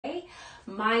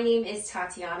My name is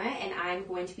Tatiana and I'm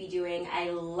going to be doing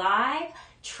a live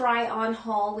try on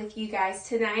haul with you guys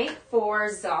tonight for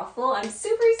Zaful. I'm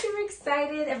super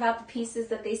excited about the pieces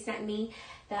that they sent me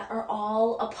that are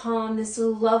all upon this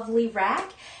lovely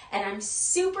rack, and I'm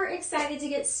super excited to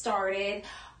get started.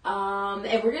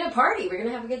 And we're gonna party, we're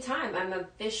gonna have a good time. I'm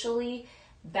officially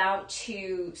about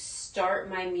to start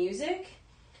my music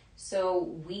so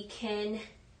we can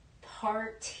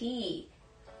party.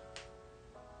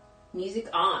 Music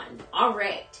on. All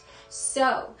right.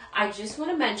 So I just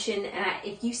want to mention,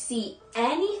 if you see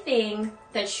anything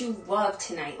that you love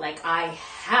tonight, like I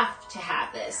have to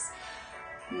have this,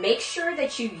 make sure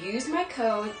that you use my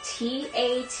code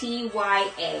TATYA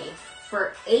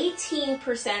for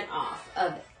 18% off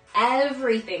of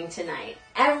everything tonight.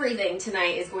 Everything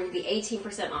tonight is going to be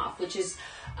 18% off, which is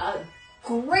a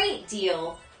great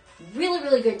deal.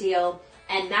 Really good deal.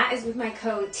 And that is with my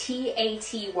code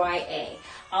TATYA.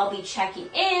 I'll be checking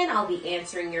in. I'll be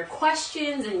answering your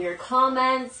questions and your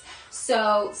comments.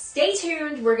 So stay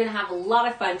tuned. We're going to have a lot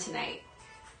of fun tonight.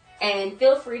 And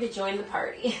feel free to join the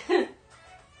party.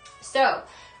 So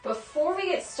before we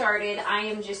get started, I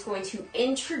am just going to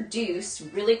introduce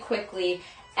really quickly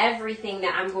everything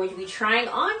that I'm going to be trying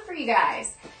on for you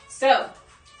guys. So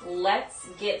let's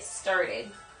get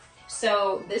started.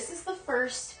 So this is the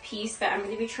first piece that I'm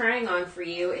going to be trying on for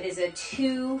you. It is a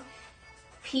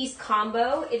 2-piece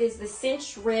combo. It is the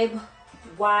cinched rib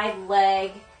wide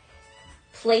leg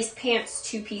place pants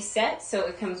 2-piece set. So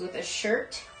it comes with a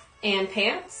shirt and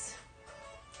pants.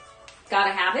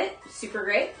 Gotta have it. Super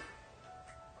great.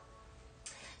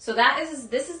 So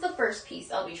this is the first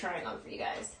piece I'll be trying on for you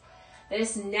guys.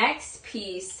 This next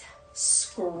piece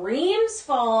screams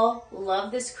fall.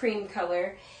 Love this cream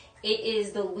color. It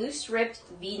is the loose ripped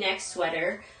V-neck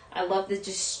sweater. I love the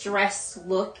distress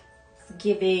look.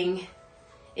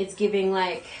 It's giving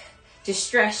like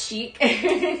distress chic.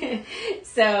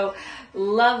 So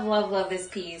love this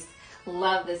piece.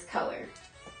 Love this color.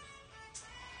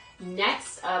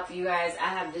 Next up, you guys, I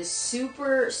have this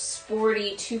super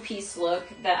sporty 2-piece look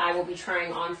that I will be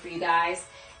trying on for you guys.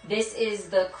 This is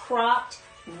the cropped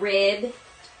rib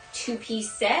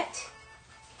 2-piece set.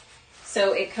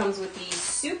 So it comes with these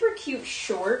super cute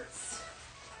shorts,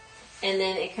 and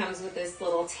then it comes with this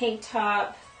little tank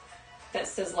top that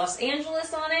says Los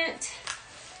Angeles on it.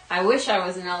 I wish I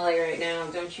was in LA right now,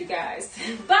 don't you guys?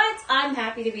 But I'm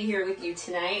happy to be here with you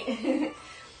tonight.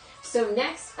 So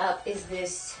next up is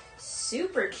this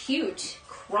super cute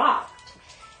cropped,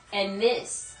 and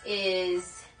this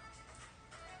is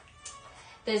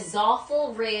the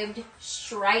Zaful ribbed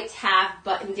striped half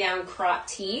button down crop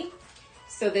tee.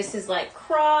 So this is like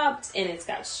cropped and it's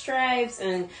got stripes,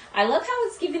 and I love how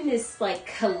it's giving this like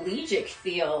collegiate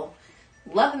feel.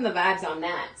 Loving the vibes on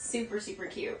that. Super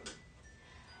cute.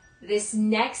 This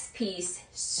next piece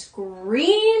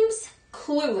screams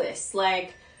Clueless,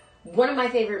 like one of my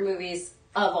favorite movies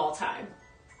of all time.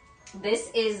 This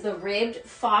is the ribbed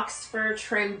fox fur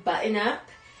trim button up.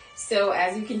 So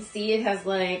as you can see, it has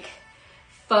like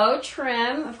faux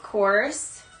trim, of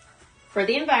course, for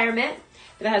the environment.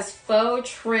 It has faux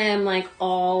trim like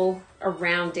all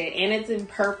around it, and it's in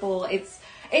purple. It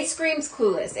screams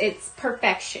Clueless. It's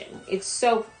perfection. It's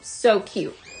so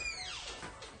cute.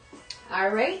 All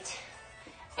right.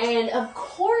 And of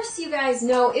course, you guys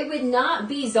know it would not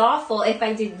be Zaful if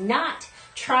I did not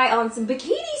try on some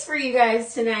bikinis for you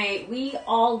guys tonight. We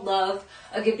all love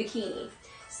a good bikini.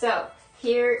 So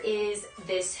here is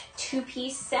this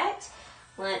 2-piece set.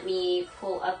 Let me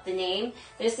pull up the name.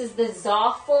 This is the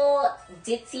Zaful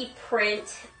Ditsy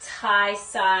print tie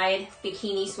side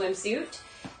bikini swimsuit.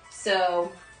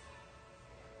 So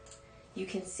you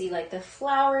can see like the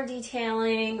flower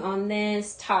detailing on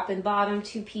this top and bottom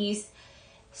 2-piece.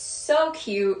 So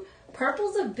cute.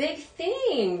 Purple's a big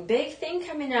thing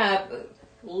coming up.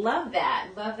 Love that.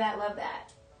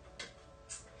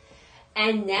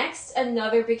 And next,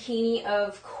 another bikini,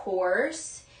 of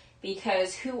course,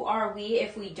 because who are we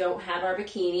if we don't have our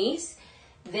bikinis?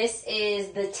 This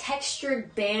is the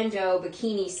textured Bandeau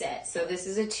bikini set. So this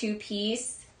is a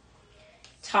 2-piece,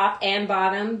 top and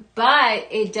bottom, but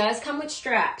it does come with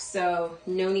straps, so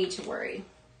no need to worry.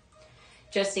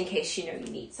 Just in case you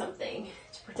need something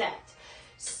to protect.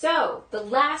 So the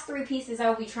last 3 pieces I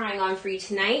will be trying on for you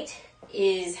tonight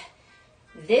is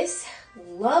this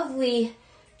lovely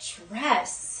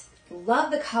dress.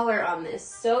 Love the color on this.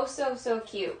 So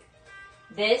cute.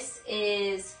 This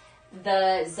is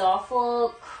the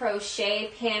Zaful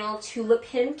crochet panel Tulip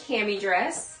hem cami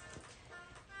dress.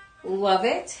 Love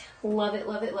it.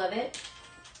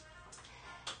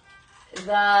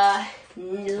 The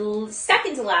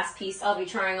second to last piece I'll be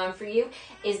trying on for you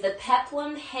is the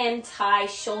Peplum hem tie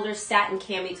shoulder satin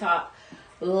cami top.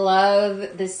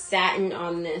 Love the satin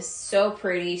on this. So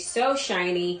pretty, so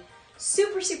shiny,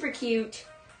 super, super cute.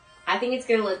 I think it's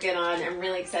gonna look good on. I'm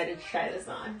really excited to try this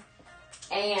on.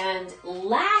 And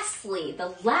lastly,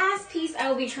 the last piece I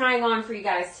will be trying on for you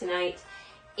guys tonight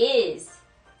is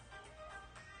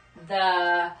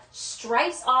the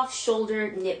stripes off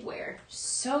shoulder knitwear.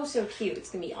 So, so cute. It's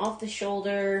gonna be off the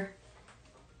shoulder.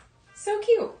 So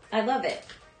cute. I love it.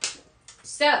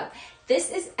 So, this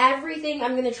is everything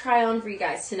I'm gonna try on for you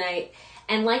guys tonight.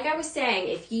 And like I was saying,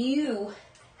 if you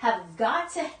have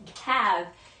got to have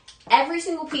every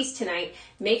single piece tonight,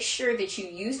 make sure that you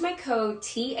use my code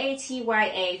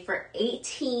TATYA for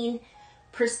 18%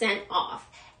 off.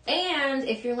 And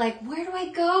if you're like, where do I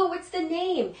go? What's the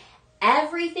name?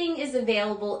 Everything is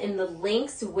available in the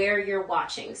links where you're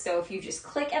watching. So if you just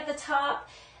click at the top,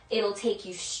 it'll take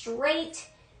you straight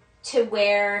to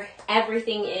where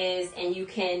everything is, and you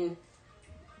can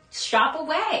shop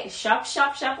away. Shop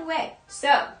away.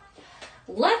 So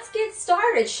let's get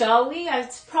started, shall we?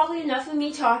 It's probably enough of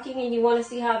me talking, and you want to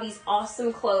see how these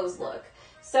awesome clothes look.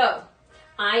 So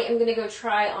I am going to go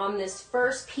try on this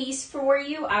first piece for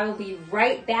you. I will be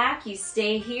right back. You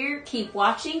stay here. Keep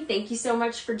watching. Thank you so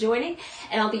much for joining.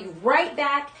 And I'll be right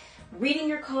back reading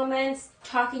your comments,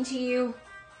 talking to you,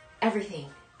 everything.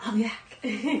 I'll be back.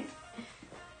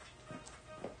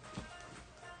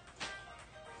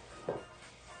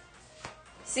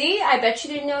 See, I bet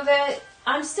you didn't know that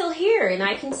I'm still here and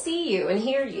I can see you and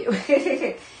hear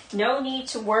you. No need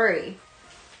to worry.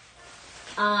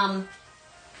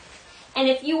 And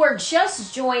if you are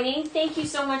just joining, thank you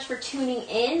so much for tuning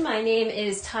in. My name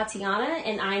is Tatiana,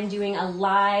 and I'm doing a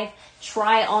live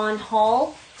try-on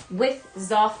haul with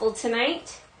Zaful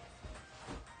tonight.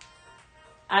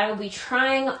 I will be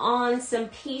trying on some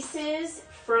pieces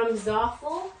from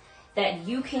Zaful that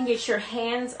you can get your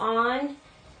hands on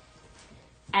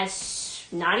as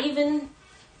not even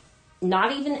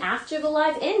after the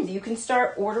live ends. You can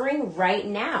start ordering right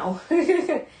now.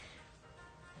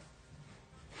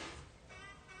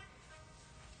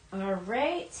 All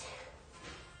right.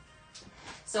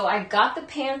 So I got the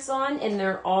pants on, and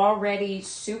they're already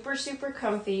super, super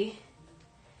comfy.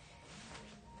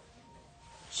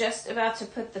 Just about to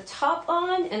put the top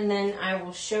on, and then I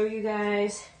will show you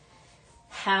guys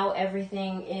how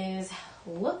everything is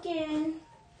looking.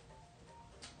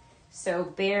 So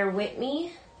bear with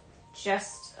me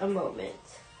just a moment.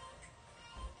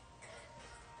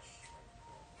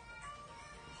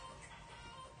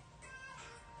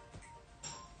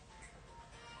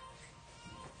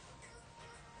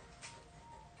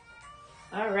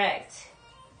 All right,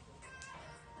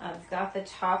 I've got the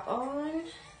top on.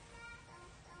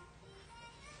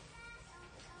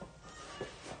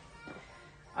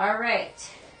 All right,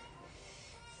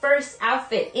 first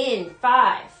outfit in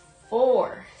 5,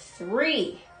 4,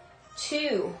 3,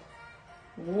 2,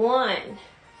 1.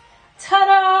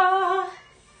 Ta-da!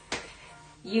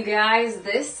 You guys,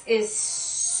 this is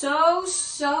so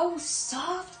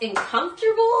soft and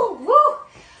comfortable. Woo!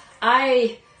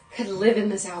 I could live in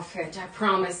this outfit, I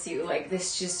promise you. Like,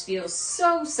 this just feels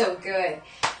so good.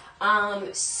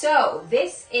 So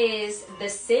this is the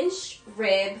cinched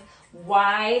rib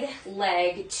wide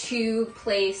leg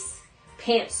 2-place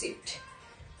pantsuit.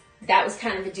 That was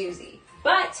kind of a doozy,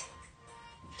 but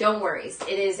don't worry,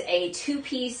 it is a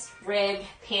 2-piece rib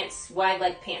pants, wide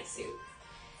leg pantsuit.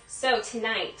 So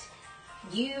tonight,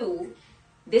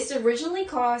 this originally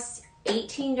cost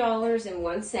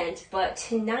 $18.01, but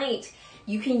tonight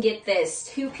you can get this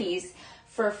 2-piece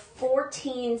for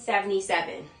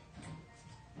 $14.77.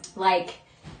 Like,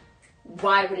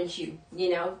 why wouldn't you? You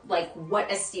know, like,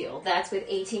 what a steal. That's with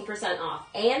 18% off.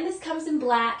 And this comes in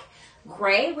black,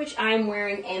 gray, which I'm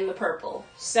wearing, and the purple.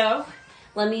 So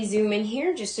let me zoom in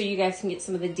here just so you guys can get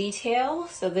some of the detail.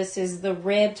 So this is the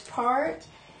ribbed part.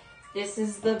 This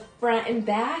is the front and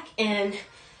back. And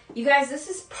you guys, this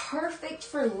is perfect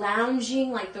for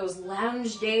lounging, like those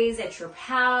lounge days at your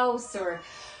house, or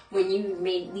when you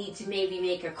may need to maybe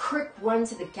make a quick run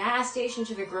to the gas station,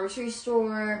 to the grocery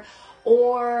store,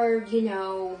 or, you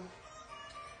know,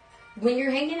 when you're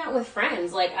hanging out with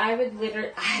friends. Like, I would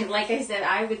literally, like I said,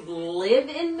 I would live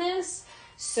in this.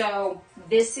 So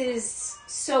this is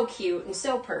so cute and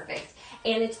so perfect.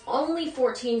 And it's only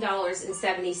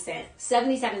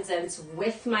 $14.77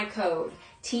 with my code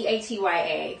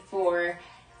TATYA for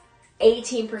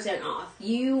 18% off.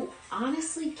 You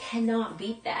honestly cannot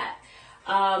beat that.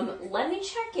 Let me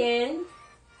check in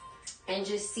and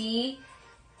just see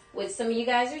what some of you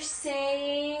guys are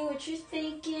saying, what you're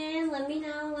thinking. Let me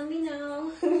know, let me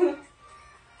know.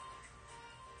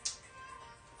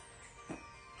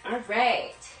 All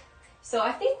right. So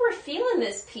I think we're feeling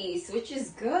this piece, which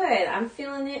is good. I'm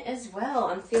feeling it as well.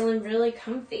 I'm feeling really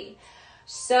comfy.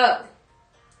 So,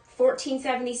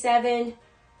 $14.77,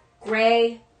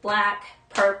 gray, black,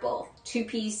 purple,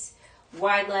 2-piece,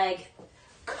 wide leg,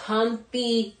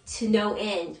 comfy to no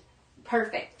end.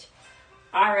 Perfect.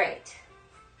 All right.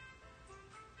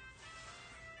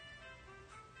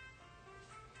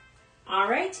 All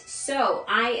right, so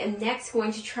I am next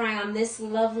going to try on this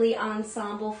lovely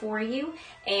ensemble for you,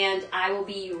 and I will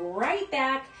be right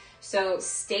back, so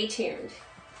stay tuned.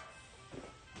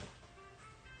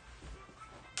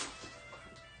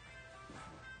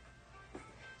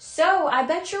 So I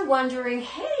bet you're wondering,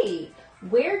 hey,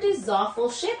 where does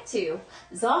Zaful ship to?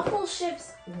 Zaful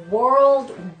ships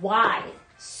worldwide.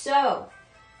 So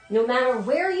no matter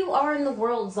where you are in the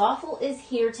world, Zaful is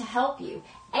here to help you.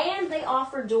 And they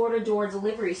offer door-to-door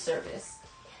delivery service.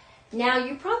 Now,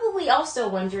 you're probably also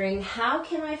wondering, how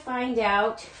can I find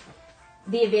out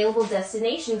the available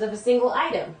destinations of a single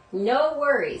item? No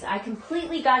worries. I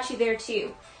completely got you there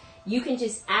too. You can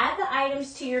just add the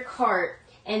items to your cart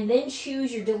and then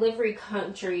choose your delivery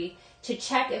country to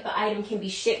check if the item can be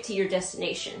shipped to your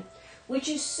destination, which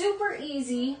is super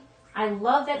easy. I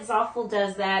love that Zaful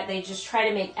does that. They just try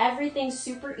to make everything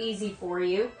super easy for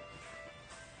you.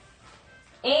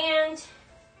 And,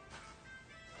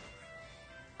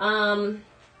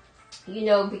 you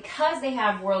know, because they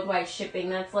have worldwide shipping,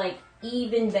 that's like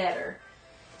even better.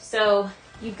 So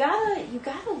you gotta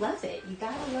love it. You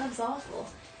gotta love Zaful.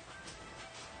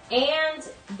 And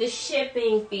the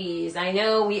shipping fees. I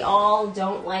know we all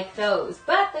don't like those,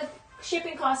 but the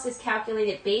shipping cost is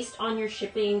calculated based on your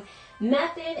shipping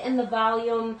method and the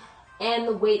volume and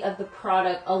the weight of the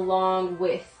product along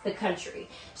with the country.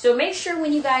 So make sure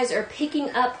when you guys are picking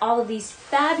up all of these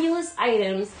fabulous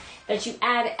items that you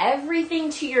add everything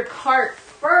to your cart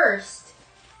first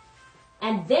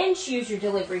and then choose your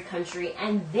delivery country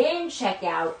and then check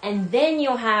out, and then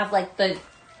you'll have like the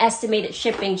estimated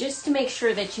shipping just to make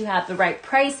sure that you have the right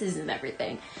prices and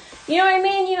everything. You know what I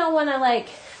mean? You don't want to like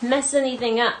mess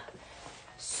anything up.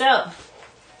 So,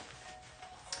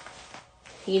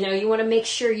 you know, you want to make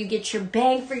sure you get your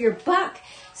bang for your buck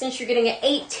since you're getting an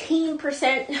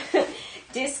 18%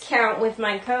 discount with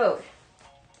my code.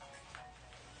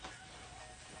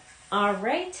 All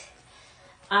right.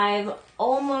 I've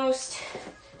almost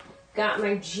got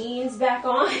my jeans back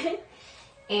on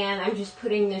and I'm just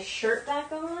putting this shirt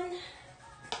back on.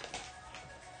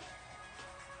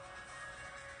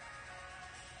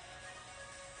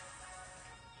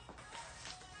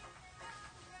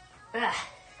 This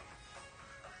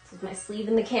is my sleeve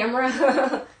in the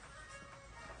camera.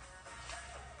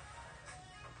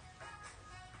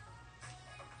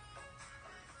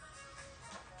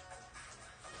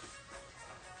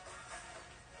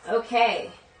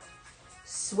 Okay,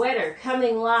 sweater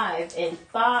coming live in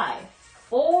 5,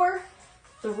 4,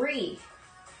 3,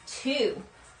 2,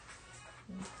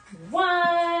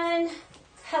 1.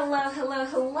 Hello, hello,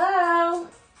 hello.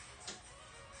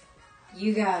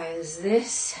 You guys,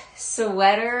 this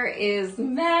sweater is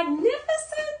magnificent.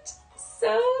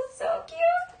 So cute.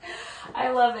 I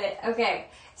love it. Okay,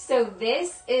 so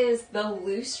this is the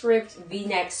loose ripped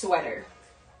V-neck sweater.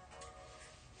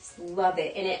 Love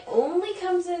it. And it only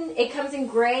comes in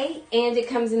gray and it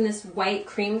comes in this white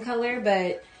cream color,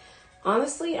 but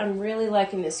honestly, I'm really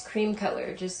liking this cream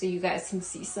color just so you guys can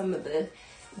see some of the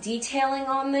detailing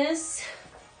on this.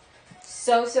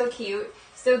 So cute.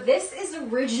 So this is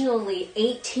originally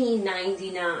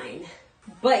 $18.99,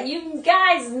 but you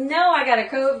guys know I got a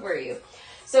code for you.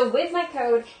 So with my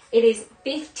code, it is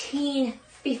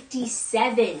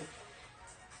 $15.57.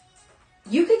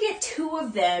 You could get 2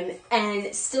 of them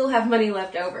and still have money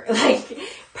left over. Like,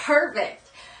 perfect.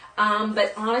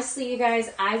 But honestly, you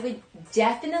guys, I would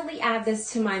definitely add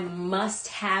this to my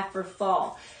must-have for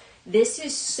fall. This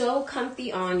is so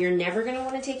comfy on. You're never going to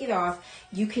want to take it off.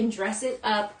 You can dress it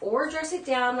up or dress it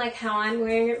down like how I'm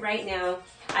wearing it right now.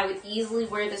 I would easily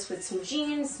wear this with some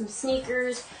jeans, some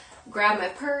sneakers, grab my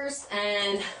purse,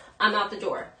 and I'm out the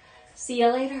door. See you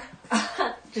later.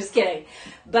 Just kidding.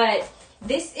 But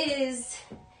this is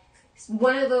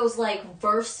one of those like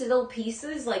versatile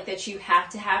pieces like that you have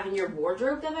to have in your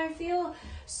wardrobe that I feel.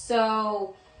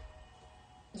 So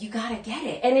you gotta get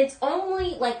it. And it's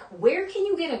only like, where can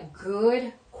you get a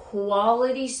good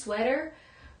quality sweater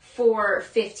for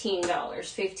 $15,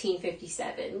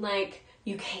 $15.57? Like,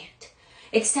 you can't,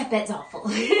 except that's awful.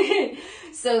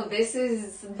 So this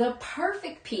is the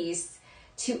perfect piece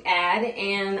to add,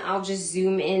 and I'll just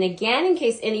zoom in again in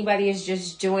case anybody is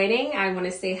just joining. I want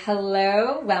to say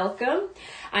hello, welcome.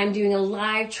 I'm doing a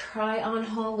live try on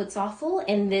haul with Zaful,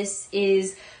 and this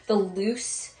is the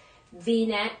loose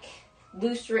rip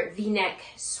V-neck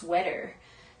sweater.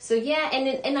 So yeah,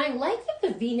 and I like that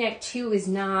the V-neck too is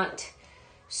not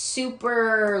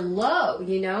super low,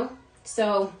 you know?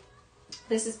 So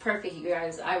this is perfect, you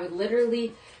guys. I would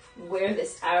literally wear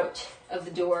this out of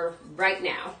the door right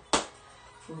now.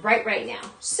 Right now.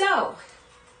 So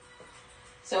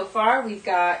far we've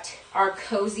got our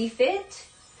cozy fit.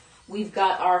 We've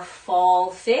got our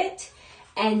fall fit.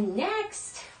 And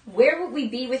next, where would we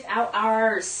be without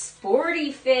our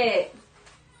sporty fit?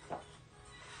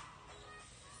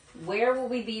 Where will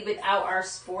we be without our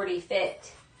sporty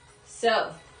fit?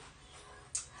 So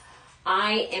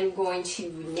I am going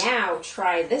to now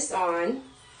try this on,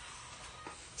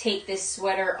 take this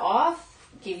sweater off,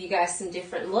 give you guys some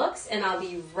different looks, and I'll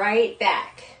be right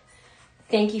back.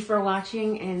 Thank you for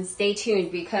watching, and stay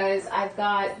tuned because I've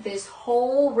got this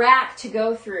whole rack to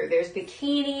go through. There's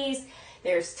bikinis,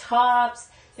 there's tops,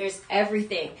 there's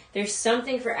everything. There's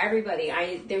something for everybody.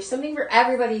 There's something for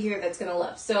everybody here that's gonna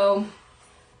love. So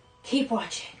keep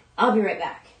watching. I'll be right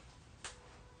back.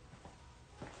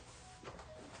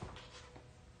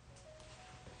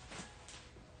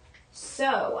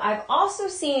 So I've also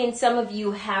seen some of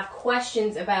you have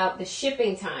questions about the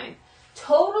shipping time.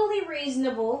 Totally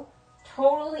reasonable,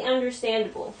 totally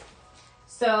understandable.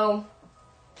 So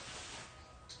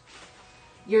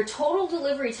your total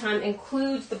delivery time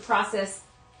includes the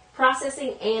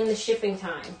processing and the shipping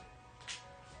time.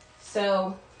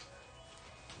 So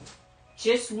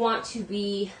just want to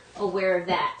be aware of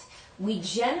that. We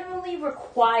generally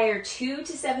require 2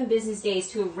 to 7 business days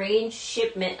to arrange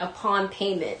shipment upon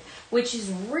payment, which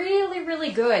is really,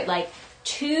 really good. Like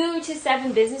 2 to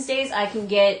 7 business days, I can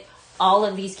get all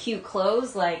of these cute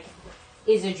clothes, like,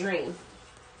 is a dream.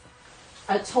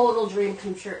 A total dream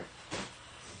come true.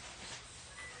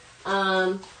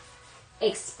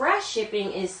 Express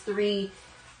shipping is 3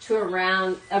 to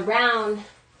around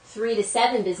 3 to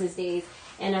 7 business days,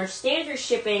 and our standard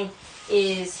shipping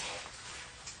is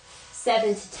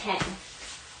 7 to 10.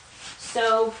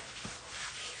 So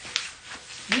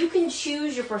you can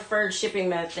choose your preferred shipping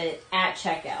method at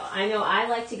checkout. I know I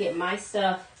like to get my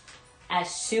stuff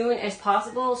as soon as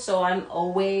possible, so I'm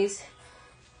always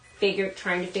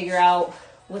trying to figure out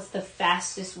what's the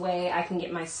fastest way I can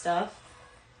get my stuff.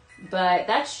 But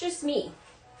that's just me.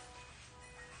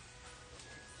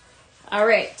 All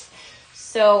right,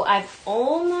 so I've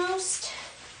almost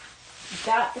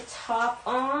got the top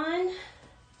on.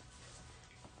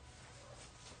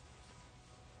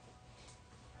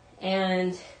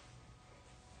 And I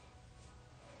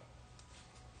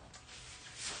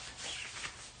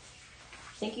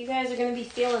think you guys are going to be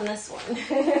feeling this one.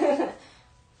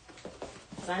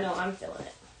 Because I know I'm feeling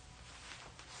it.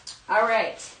 All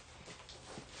right.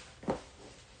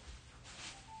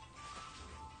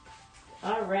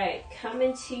 All right.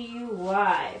 Coming to you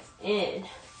live in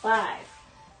 5,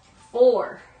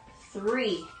 4,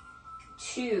 3,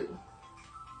 2,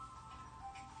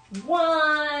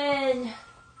 1.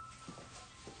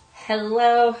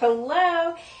 Hello,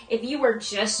 hello. If you were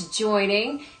just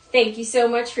joining, thank you so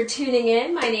much for tuning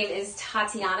in. My name is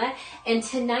Tatiana, and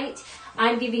tonight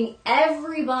I'm giving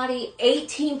everybody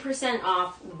 18%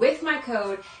 off with my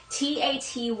code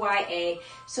TATYA.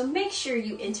 So make sure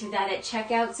you enter that at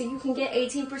checkout so you can get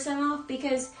 18% off,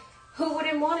 because who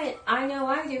wouldn't want it? I know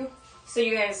I do. So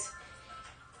you guys,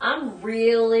 I'm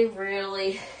really,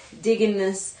 really digging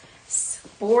this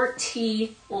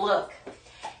sporty look.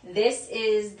 This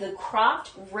is the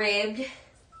cropped ribbed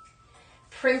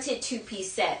printed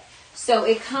 2-piece set. So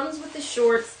it comes with the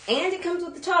shorts and it comes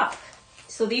with the top.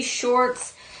 So these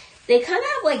shorts, they kind of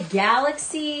have like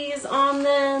galaxies on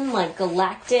them, like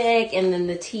galactic, and then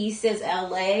the T says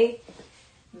LA.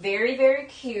 Very, very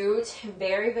cute,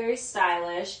 very, very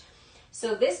stylish.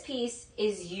 So this piece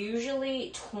is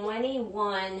usually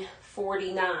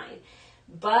 $21.49.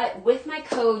 But with my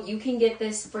code, you can get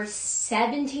this for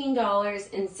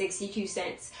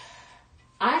 $17.62.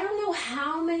 I don't know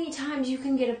how many times you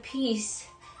can get a piece,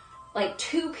 like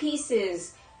 2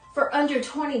 pieces, for under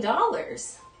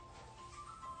 $20.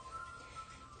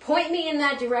 Point me in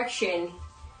that direction.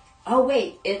 Oh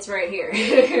wait, it's right here.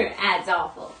 Ad's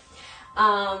awful.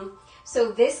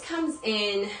 So this comes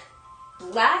in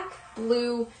black,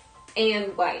 blue,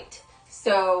 and white.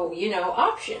 So, you know,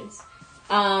 options.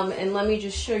 And let me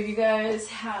just show you guys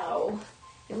how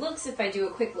it looks if I do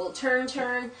a quick little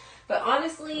turn. But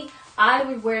honestly, I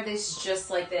would wear this just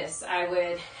like this. I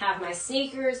would have my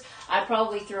sneakers. I'd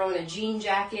probably throw in a jean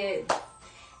jacket.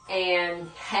 and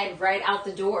head right out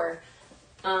the door.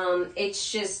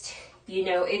 It's just, you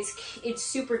know, it's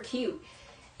super cute.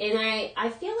 And I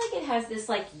feel like it has this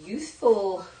like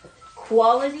youthful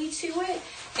quality to it.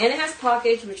 And it has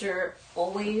pockets, which are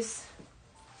always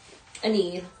a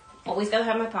need. Always gotta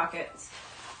have my pockets.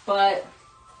 But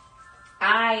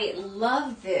I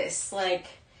love this. Like,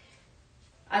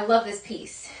 I love this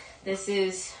piece. This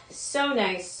is so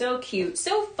nice, so cute,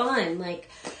 so fun. Like,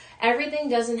 everything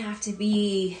doesn't have to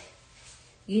be,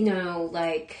 you know,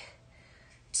 like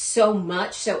so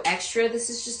much, so extra. This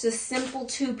is just a simple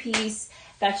 2-piece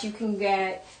that you can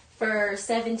get for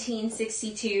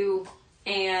 $17.62,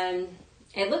 and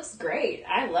it looks great.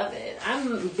 I love it.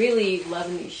 I'm really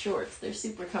loving these shorts. They're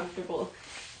super comfortable,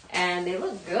 and they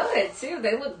look good too.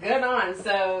 They look good on.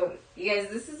 So you guys,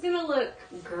 this is gonna look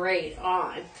great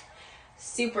on.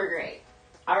 Super great.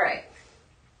 All right.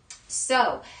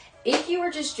 So if you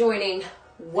are just joining,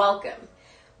 welcome.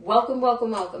 Welcome,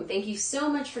 welcome, welcome. Thank you so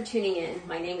much for tuning in.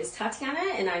 My name is Tatya,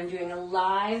 and I'm doing a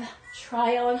live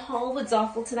try-on haul with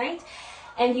Zaful tonight.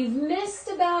 And you've missed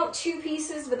about 2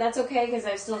 pieces, but that's okay because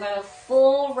I've still got a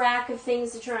full rack of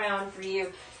things to try on for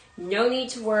you. No need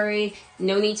to worry,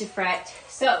 no need to fret.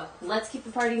 So let's keep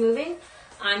the party moving.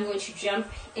 I'm going to jump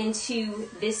into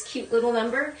this cute little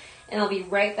number, and I'll be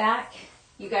right back.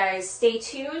 You guys stay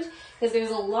tuned because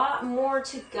there's a lot more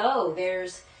to go.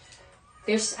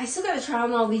 I still got to try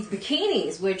on all these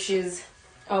bikinis, which is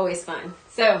always fun.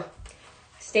 So,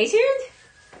 stay tuned.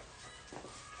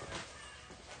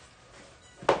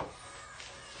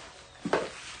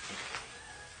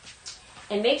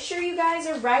 And make sure you guys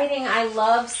are writing. I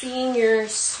love seeing your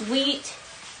sweet,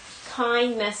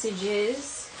 kind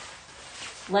messages.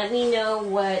 Let me know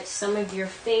what some of your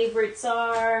favorites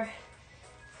are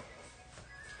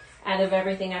out of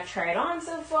everything I've tried on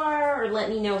so far, or let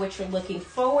me know what you're looking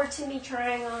forward to me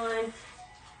trying on.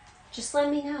 Just let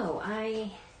me know.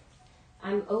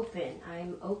 I'm open.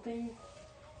 I'm open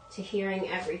to hearing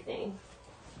everything.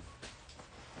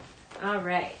 All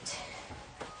right.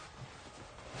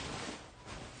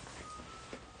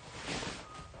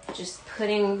 Just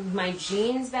putting my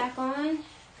jeans back on.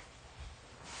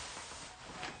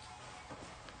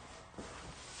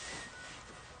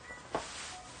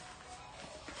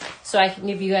 So I can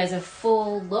give you guys a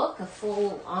full look, a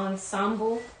full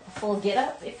ensemble, a full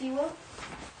get-up, if you will.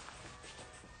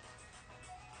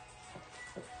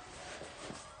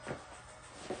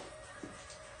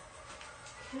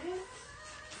 Okay.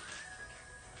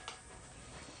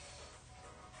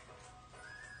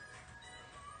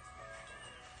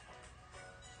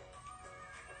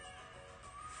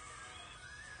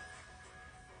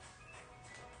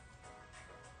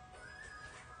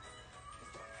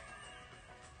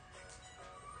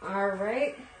 All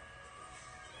right.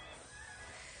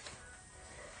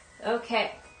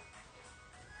 Okay.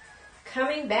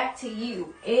 Coming back to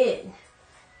you in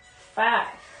 5,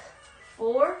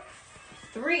 4,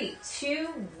 3, 2,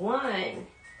 1.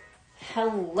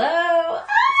 Hello. Ah!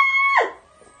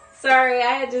 Sorry,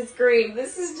 I had to scream.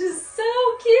 This is just so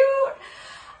cute.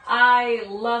 I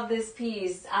love this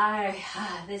piece.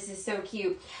 This is so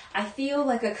cute. I feel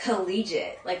like a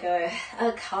collegiate, like a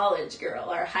college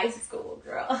girl or high school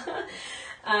girl.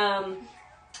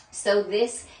 So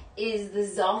this is the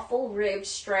Zaful ribbed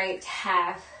striped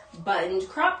half buttoned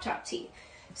crop top tee.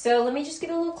 So let me just get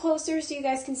a little closer so you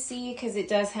guys can see, because it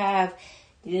does have,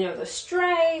 you know, the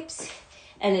stripes,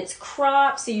 and it's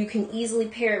cropped so you can easily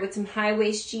pair it with some high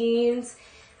waist jeans,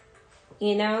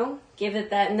 you know, give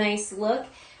it that nice look.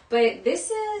 But this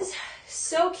is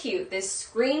so cute. This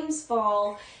screams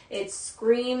fall. It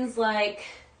screams like,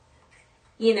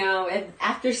 you know,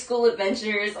 after school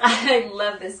adventures. I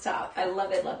love this top. I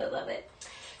love it, love it, love it.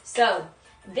 So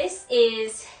this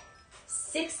is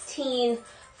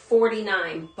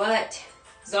 $16.49, but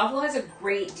Zaful has a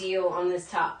great deal on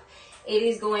this top. It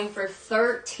is going for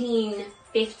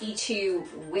 $13.52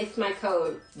 with my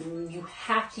code. You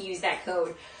have to use that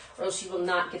code or else you will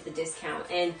not get the discount.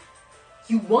 And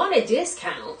you want a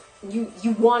discount.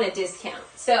 You want a discount.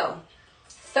 So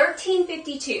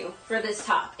 $13.52 for this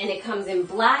top, and it comes in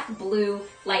black, blue,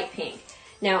 light pink.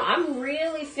 Now I'm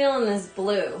really feeling this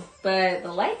blue, but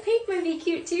the light pink might be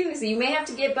cute too, so you may have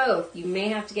to get both. You may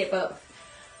have to get both.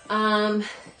 Yeah,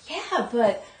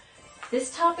 but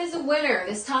this top is a winner.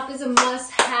 This top is a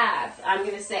must-have, I'm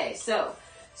gonna say. So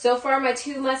far my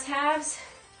 2 must-haves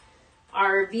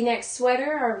are V-neck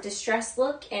sweater, our distressed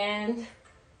look, and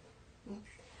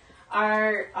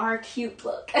our cute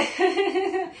look.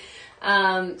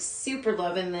 Super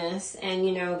loving this, and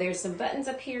you know, there's some buttons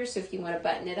up here, so if you want to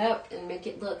button it up and make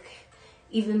it look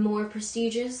even more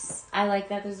prestigious, I like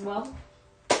that as well.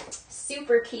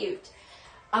 super cute.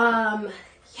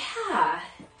 Yeah,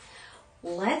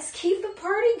 let's keep the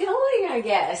party going, I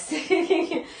guess.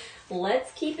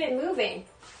 Let's keep it moving.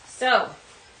 So,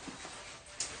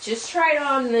 just tried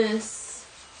on this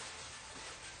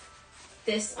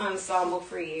ensemble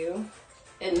for you,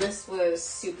 and this was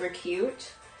super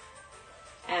cute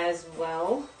as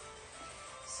well.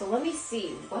 So let me see,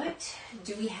 what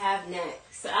do we have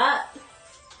next?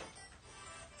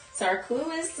 It's our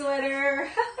clueless sweater.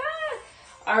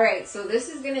 All right, so this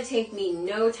is gonna take me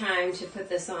no time to put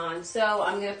this on. So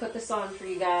I'm gonna put this on for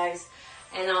you guys,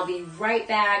 and I'll be right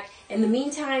back. In the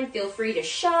meantime, feel free to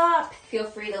shop. Feel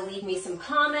free to leave me some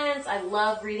comments. I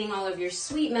love reading all of your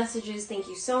sweet messages. Thank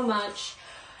you so much.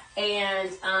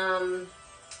 And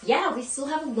yeah, we still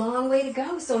have a long way to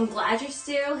go. So I'm glad you're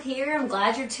still here. I'm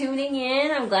glad you're tuning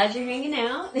in. I'm glad you're hanging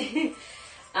out.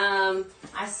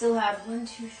 I still have 1,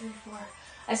 2, 3, 4.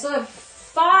 I still have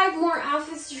 5 more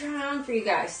outfits to try on for you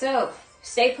guys. So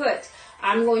stay put.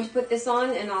 I'm going to put this on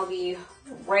and I'll be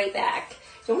right back.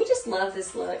 Don't we just love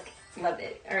this look? Love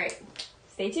it. All right,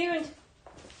 stay tuned.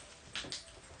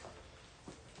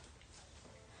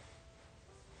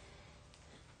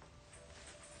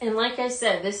 And like I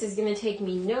said, this is going to take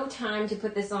me no time to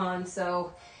put this on.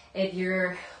 So if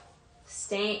you're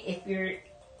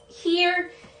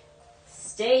here,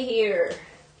 stay here.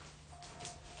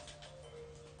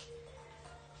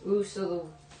 Ooh, so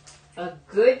a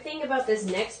good thing about this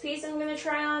next piece I'm going to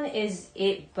try on is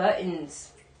it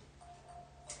buttons.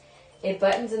 It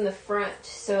buttons in the front.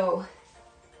 So,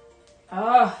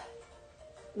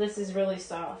 this is really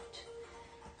soft.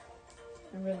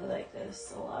 I really like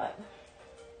this a lot.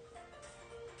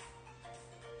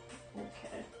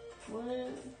 Okay,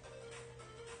 one.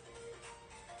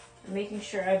 I'm making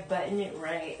sure I button it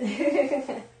right.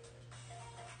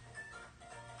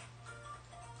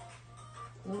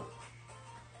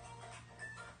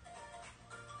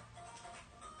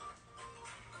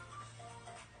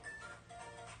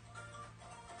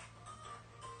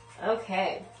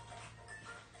 Okay.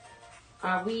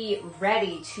 Are we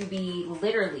ready to be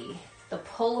literally the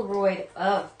Polaroid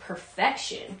of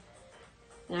perfection?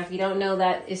 Now, if you don't know,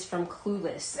 that is from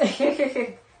Clueless.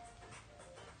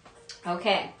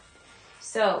 Okay,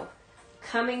 so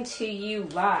coming to you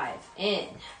live in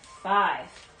 5,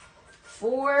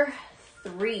 4,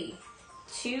 3,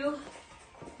 2,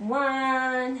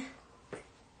 1.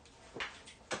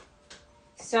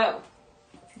 So,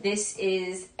 this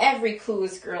is every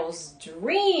Clueless girl's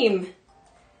dream.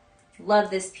 Love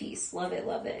this piece. Love it,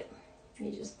 love it.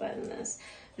 Let me just button this.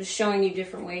 Just showing you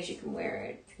different ways you can wear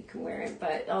it. You can wear it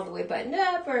but all the way buttoned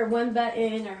up or one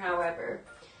button or however.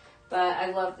 But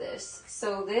I love this.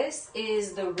 So this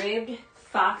is the ribbed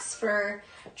fox fur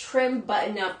trim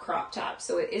button up crop top.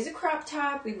 So it is a crop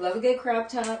top. We love a good crop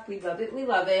top. We love it. We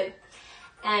love it.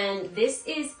 And this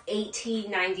is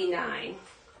 $18.99.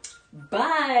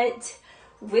 But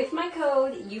with my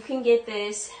code, you can get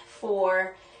this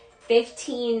for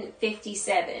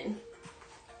 $15.57.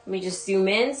 Let me just zoom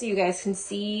in so you guys can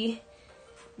see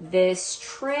this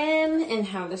trim and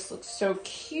how this looks so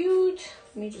cute.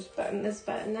 Let me just button this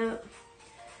button up.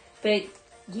 But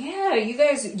yeah, you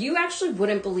guys, you actually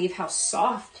wouldn't believe how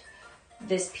soft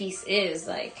this piece is.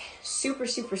 Like super,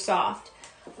 super soft.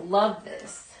 Love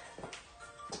this.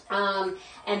 And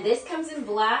this comes in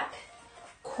black,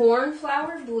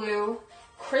 cornflower blue,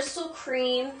 crystal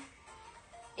cream,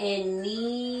 and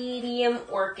medium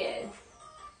orchid.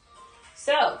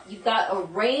 So you've got a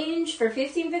range for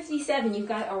 $15.57. You've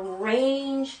got a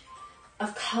range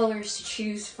of colors to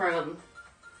choose from.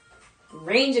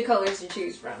 Range of colors to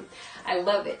choose from. I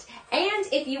love it. And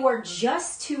if you are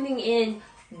just tuning in,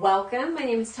 welcome. My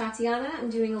name is Tatiana.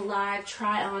 I'm doing a live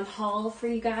try-on haul for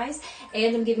you guys,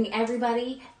 and I'm giving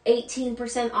everybody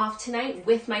 18% off tonight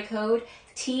with my code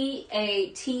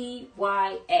TATYA.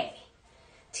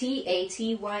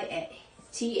 TATYA.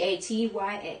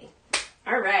 TATYA.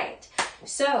 All right.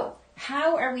 So,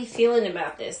 how are we feeling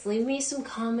about this? Leave me some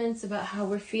comments about how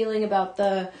we're feeling about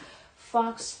the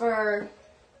fox fur,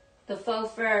 the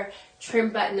faux fur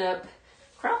trim button up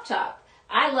crop top.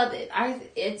 I love it.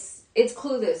 It's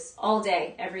Clueless all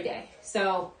day, every day.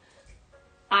 So,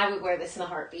 I would wear this in a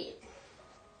heartbeat.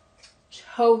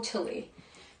 Totally,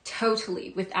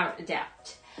 without a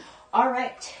doubt. All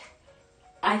right.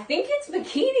 I think it's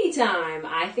bikini time.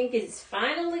 I think it's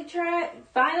finally time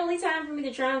for me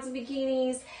to try on some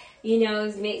bikinis. You know,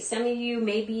 some of you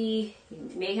may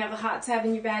have a hot tub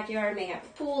in your backyard, may have a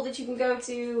pool that you can go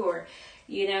to, or,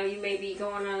 you know, you may be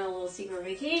going on a little secret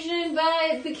vacation,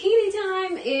 but bikini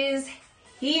time is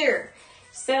here.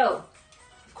 So,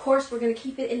 of course, we're going to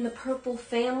keep it in the purple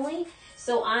family.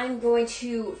 So I'm going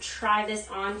to try this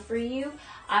on for you.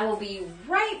 I will be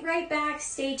right back.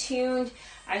 Stay tuned.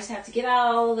 I just have to get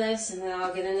out all of this, and then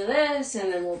I'll get into this,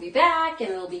 and then we'll be back, and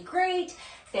it'll be great.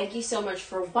 Thank you so much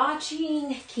for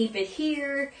watching. Keep it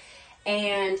here.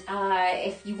 And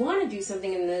if you want to do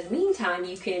something in the meantime,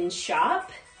 you can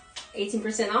shop,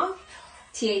 18% off,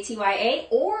 TATYA,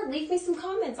 or leave me some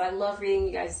comments. I love reading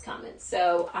you guys' comments.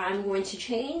 So I'm going to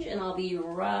change, and I'll be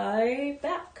right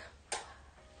back.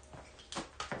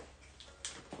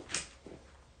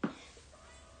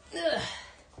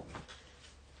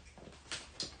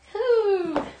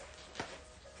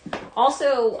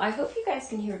 Also, I hope you guys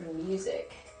can hear the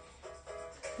music.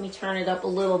 Let me turn it up a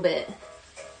little bit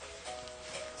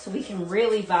so we can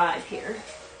really vibe here.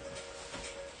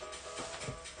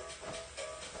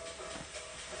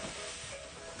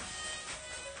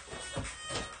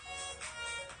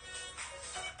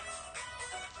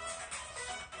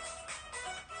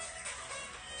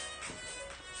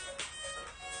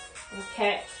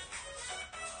 Okay.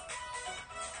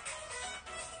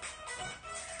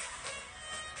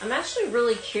 I'm actually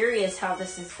really curious how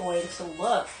this is going to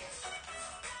look,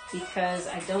 because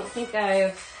I don't think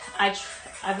I've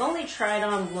only tried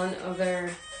on one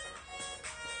other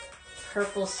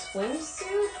purple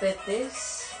swimsuit, but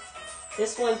this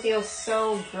one feels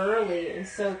so girly and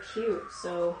so cute.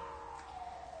 So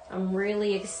I'm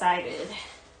really excited.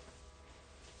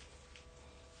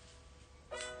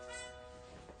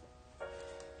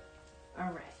 All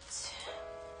right.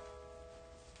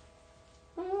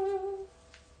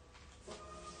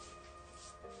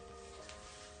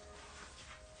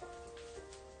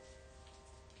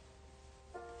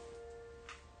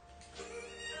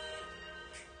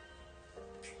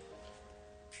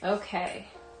 Okay,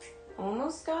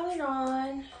 almost got it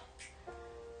on.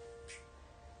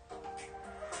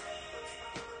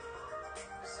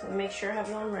 So make sure I have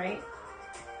it on right.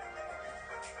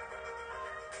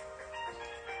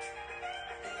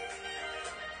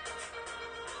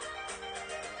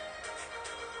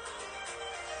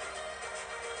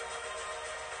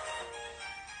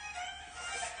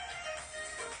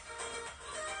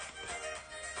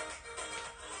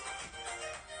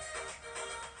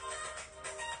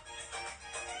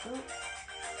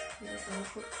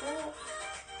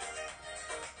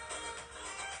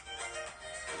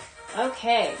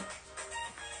 Okay,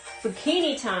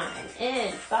 bikini time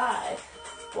in 5,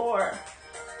 4,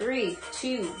 3,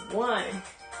 2, 1.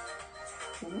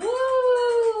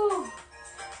 Woo!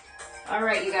 All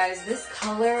right, you guys, this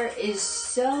color is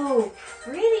so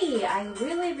pretty. I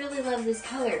really love this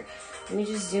color. Let me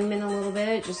just zoom in a little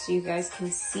bit just so you guys can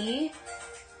see.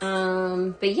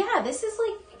 But yeah, this is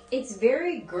like, it's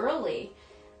very girly,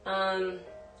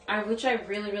 which I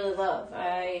really love.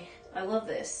 I love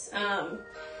this.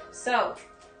 So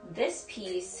this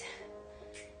piece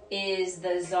is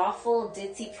the Zaful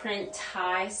Ditsy print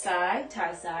tie-side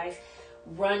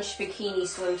runched bikini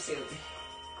swimsuit.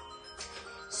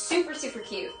 Super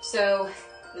cute. So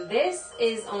this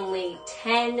is only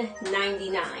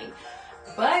 $10.99,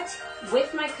 but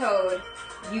with my code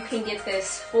you can get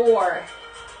this for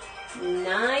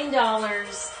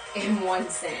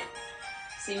 $9.01.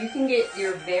 So you can get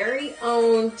your very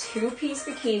own 2-piece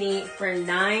bikini for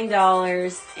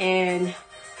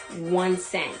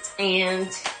 $9.01. And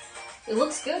it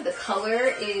looks good. The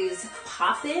color is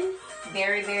popping.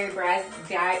 Very bright,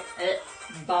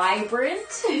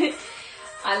 vibrant.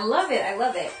 I love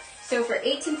it. So for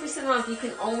 18% off, you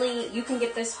can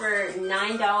get this for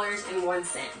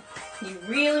 $9.01. You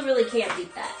really can't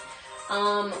beat that.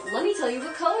 Let me tell you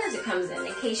what colors it comes in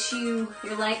case you're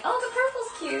like, oh, the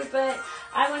purple's cute, but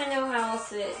I want to know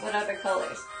what other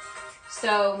colors.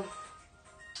 So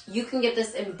you can get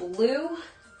this in blue,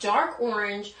 dark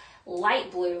orange,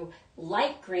 light blue,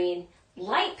 light green,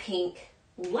 light pink,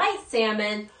 light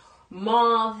salmon,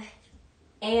 mauve,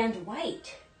 and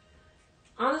white.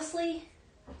 Honestly,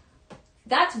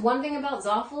 that's one thing about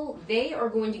Zaful. They are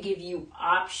going to give you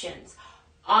options.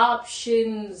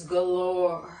 Options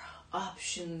galore.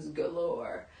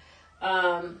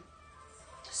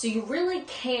 So you really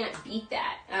can't beat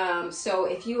that. So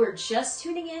if you are just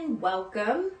tuning in,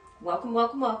 welcome. If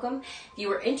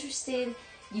you are interested,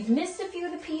 you've missed a few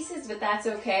of the pieces, but that's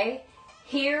okay.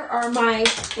 Here are my,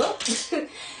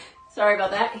 sorry about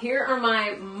that. Here are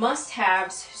my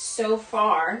must-haves so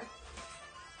far.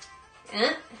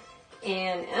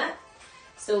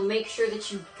 So make sure that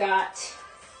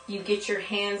you get your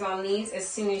hands on these as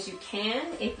soon as you can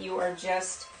if you are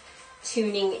just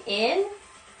tuning in.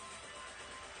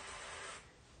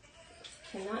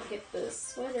 Cannot get the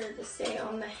sweater to stay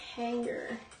on the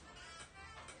hanger.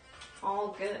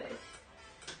 all good.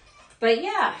 But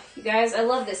yeah, you guys, I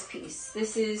love this piece.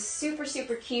 This is super,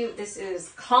 super cute. This is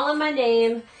Calling My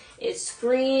Name. It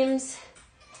screams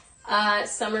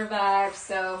summer vibes,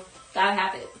 so gotta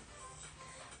have it.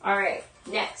 All right,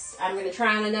 next, I'm gonna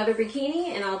try on another bikini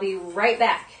and I'll be right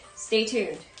back. Stay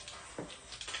tuned.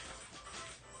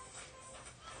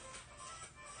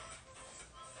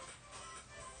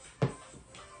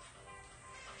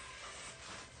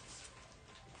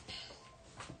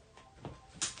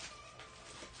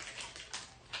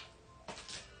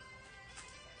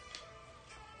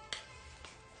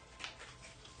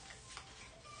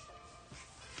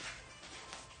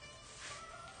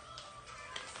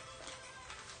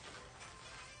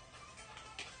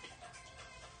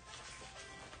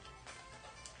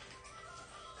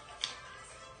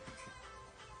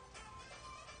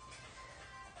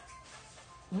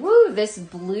 Woo, this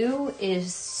blue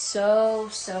is so,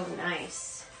 so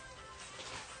nice.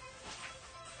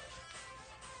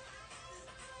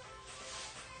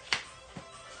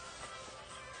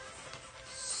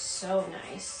 So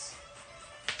nice.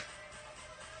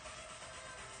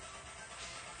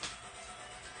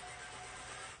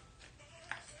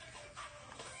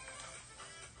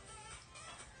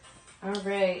 All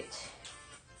right.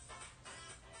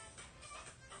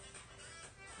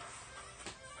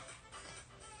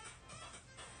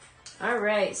 All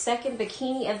right, second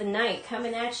bikini of the night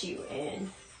coming at you in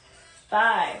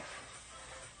 5,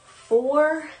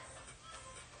 4,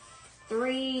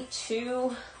 3,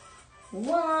 2,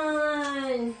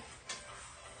 1.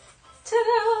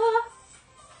 Ta-da!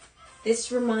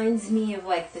 This reminds me of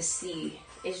like the sea.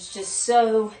 It's just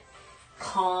so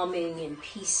calming and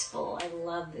peaceful. I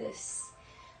love this.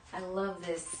 I love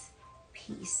this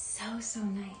piece. So, so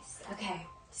nice. Okay,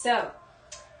 so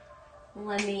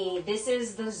this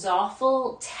is the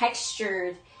Zaful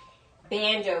textured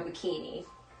Bandeau bikini.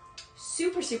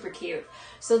 Super, super cute.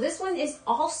 So this one is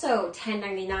also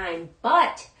 $10.99,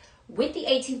 but with the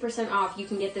 18% off, you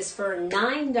can get this for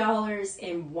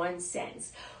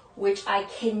 $9.01, which I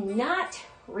cannot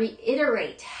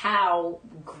reiterate how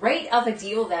great of a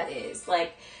deal that is.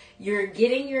 Like, you're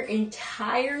getting your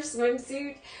entire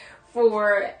swimsuit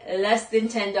for less than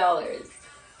 $10.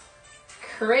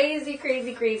 Crazy,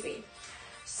 crazy, crazy.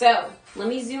 So let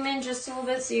me zoom in just a little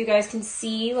bit so you guys can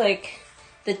see like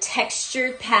the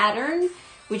textured pattern,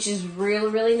 which is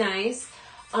really, really nice.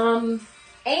 And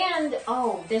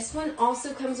oh, this one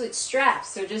also comes with straps.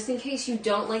 So just in case you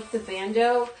don't like the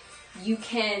Bandeau, you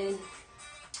can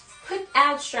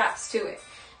add straps to it.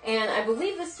 And I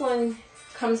believe this one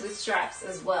comes with straps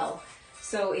as well.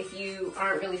 So if you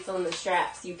aren't really feeling the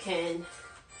straps, you can,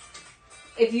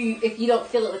 if you don't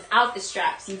feel it without the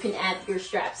straps, you can add your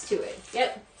straps to it.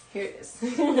 Yep, here it is.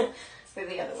 For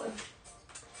the other one.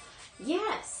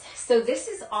 Yes, so this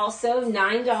is also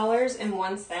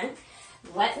 $9.01.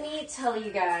 Let me tell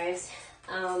you guys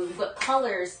what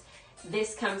colors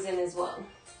this comes in as well.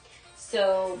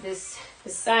 So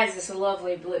besides this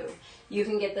lovely blue, you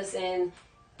can get this in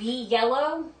bee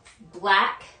yellow,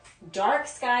 black, dark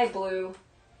sky blue,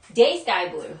 day sky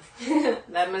blue.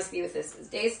 That must be what this is.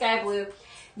 Day sky blue,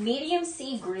 medium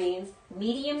sea green,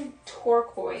 medium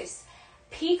turquoise,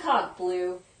 peacock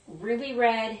blue, ruby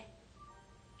red,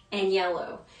 and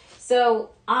yellow.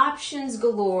 So options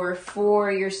galore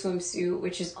for your swimsuit,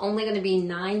 which is only going to be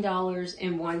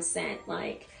 $9.01.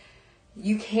 Like,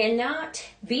 you cannot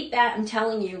beat that. I'm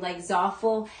telling you, like,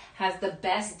 Zaful has the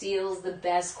best deals, the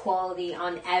best quality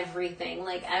on everything.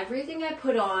 Like, everything I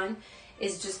put on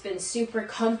has just been super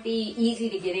comfy, easy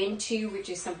to get into, which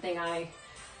is something I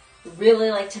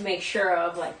really like to make sure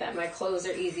of, like that my clothes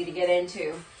are easy to get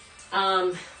into.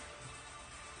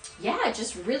 Yeah,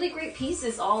 just really great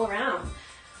pieces all around.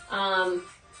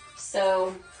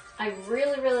 So I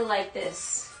really, really like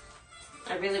this.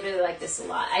 I really, really like this a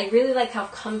lot. I really like how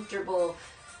comfortable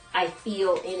I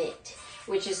feel in it,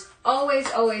 which is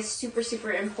always, always super,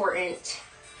 super important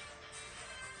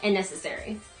and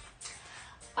necessary.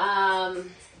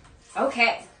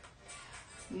 Okay.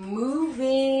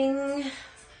 Moving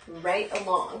right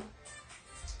along.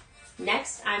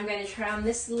 Next, I'm going to try on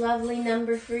this lovely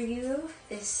number for you.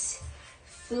 This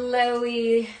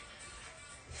flowy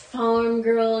farm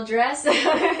girl dress.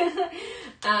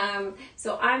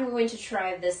 So I'm going to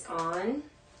try this on,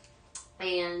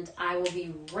 and I will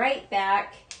be right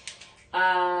back.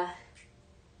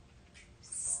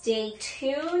 Stay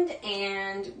tuned,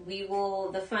 and we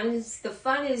will. The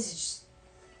fun is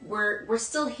we're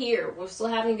still here. We're still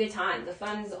having a good time. The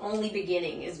fun is only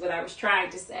beginning, is what I was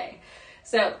trying to say.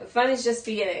 So the fun is just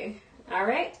beginning. All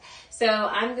right. So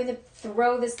I'm going to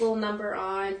throw this little number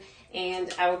on,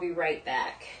 and I will be right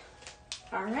back.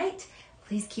 All right,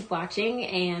 please keep watching,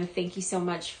 and thank you so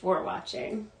much for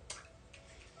watching.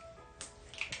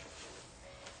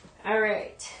 All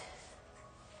right.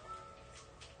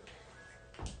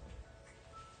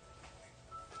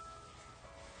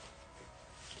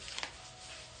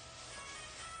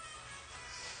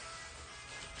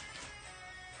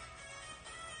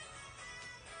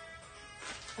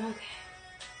 Okay.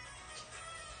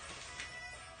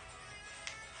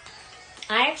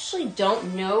 I actually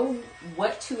don't know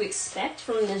what to expect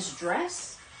from this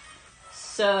dress,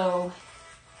 so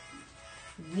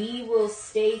we will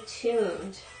stay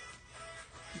tuned.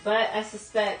 But I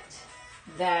suspect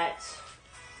that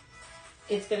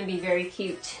it's going to be very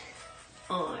cute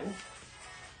on.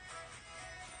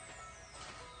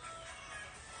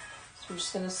 So we're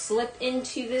just going to slip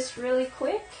into this really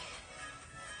quick.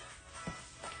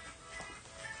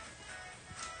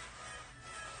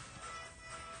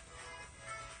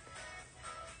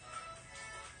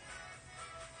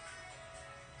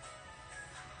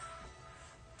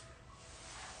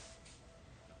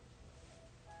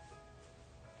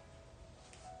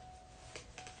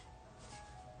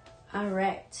 All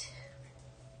right.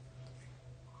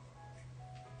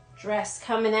 Dress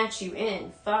coming at you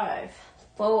in 5,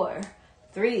 4,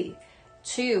 3,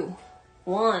 2,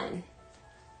 1.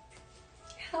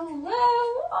 Hello.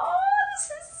 Oh, this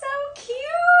is so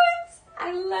cute.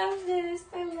 I love this.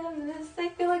 I love this. I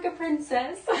feel like a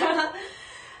princess.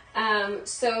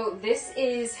 So this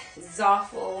is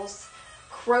Zaful's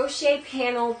crochet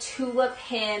panel tulip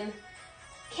hem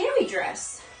cami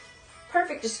dress.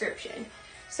 Perfect description.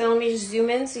 So let me just zoom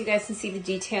in so you guys can see the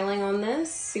detailing on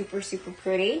this. Super, super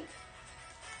pretty.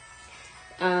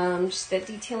 Just that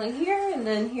detailing here, and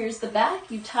then here's the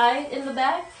back. You tie it in the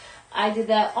back. I did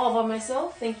that all by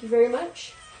myself. Thank you very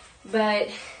much. But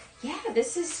yeah,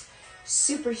 this is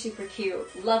super, super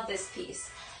cute. Love this piece.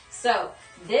 So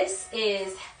this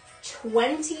is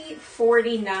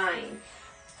 $20.49,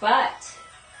 but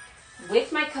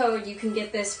with my code, you can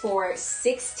get this for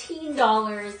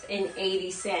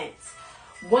 $16.80.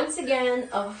 Once again,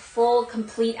 a full,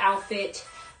 complete outfit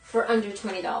for under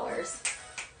 $20.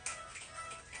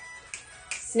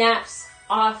 Snaps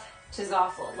off to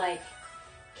Zaful. Like,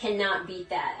 cannot beat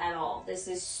that at all. This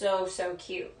is so, so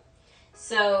cute.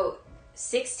 So,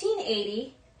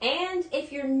 $16.80. And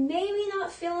if you're maybe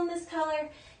not feeling this color,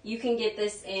 you can get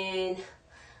this in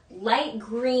light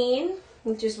green,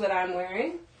 which is what I'm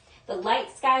wearing, the light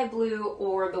sky blue,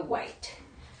 or the white.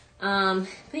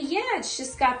 But yeah, it's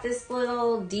just got this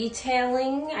little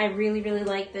detailing. I really, really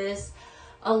like this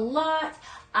a lot.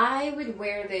 I would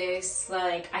wear this,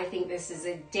 like, I think this is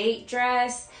a date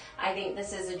dress. I think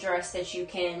this is a dress that you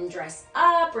can dress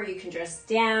up or you can dress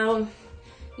down,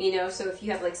 you know, so if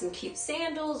you have like some cute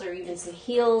sandals or even some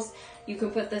heels, you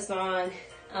can put this on.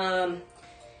 And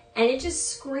it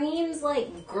just screams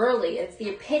like girly. It's the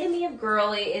epitome of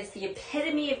girly. It's the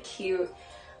epitome of cute.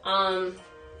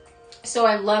 So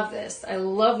I love this. I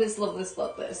love this, love this,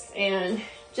 love this. And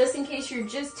just in case you're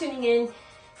just tuning in,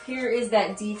 here is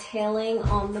that detailing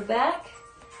on the back.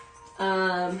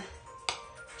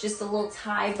 Just a little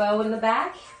tie bow in the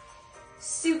back.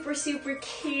 Super, super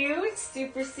cute.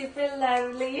 Super, super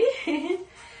lovely.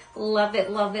 Love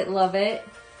it, love it, love it.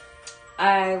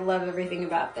 I love everything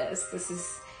about this. This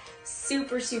is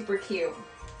super, super cute.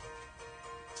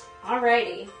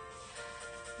 Alrighty.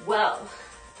 Well,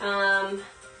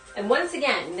 and once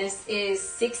again, this is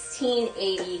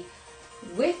 $16.80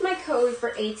 with my code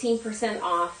for 18%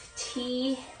 off,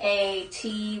 TATYA.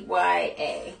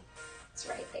 It's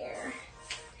right there.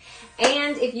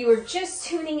 And if you are just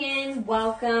tuning in,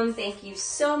 welcome. Thank you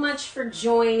so much for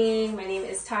joining. My name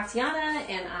is Tatiana,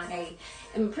 and I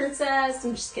am a princess.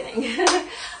 I'm just kidding.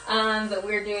 But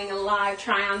we're doing a live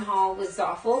try-on haul with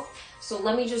Zaful. So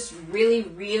let me just really,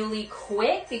 really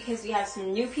quick, because we have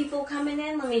some new people coming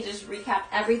in, let me just recap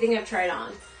everything I've tried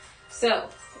on. So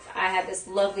I had this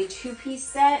lovely two-piece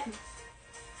set,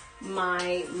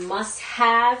 my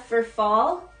must-have for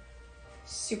fall,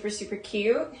 super, super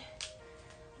cute.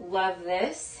 Love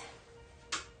this.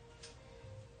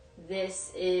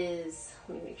 This is,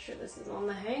 let me make sure this is on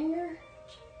the hanger.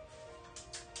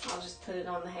 I'll just put it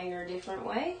on the hanger a different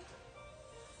way.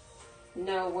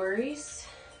 No worries.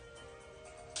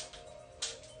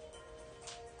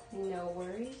 No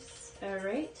worries. All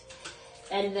right.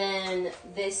 And then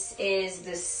this is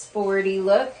the sporty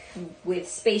look with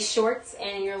space shorts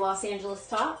and your Los Angeles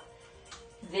top.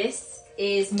 This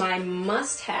is my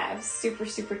must-have. Super,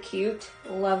 super cute.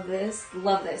 Love this.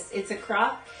 Love this. It's a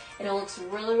crop and it looks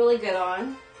really, really good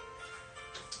on.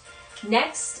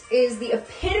 Next is the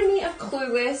epitome of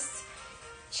Clueless.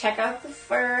 Check out the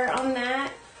fur on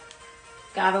that.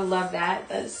 Gotta love that.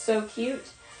 That is so cute.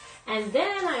 And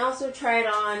then I also tried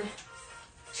on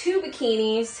 2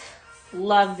 bikinis.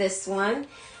 Love this one.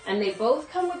 And they both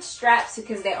come with straps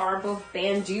because they are both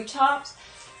Bandeau tops.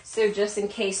 So just in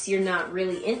case you're not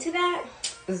really into that,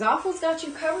 Zaful's got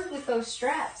you covered with those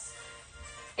straps.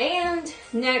 And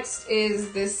next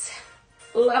is this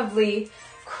lovely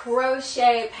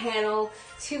crochet panel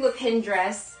Tulip pin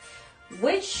dress,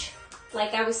 which,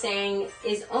 like I was saying,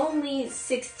 is only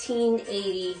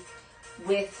 $16.80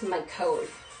 with my code.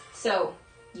 So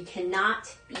you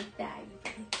cannot beat that. You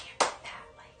really can't beat that.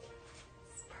 Like,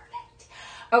 it's perfect.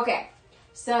 Okay,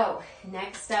 so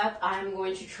next up, I'm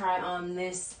going to try on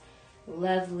this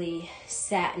lovely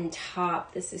satin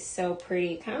top. This is so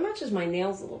pretty. Kind of matches my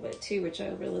nails a little bit too, which I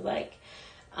really like.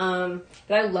 But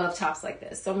I love tops like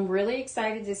this. So I'm really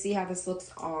excited to see how this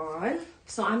looks on.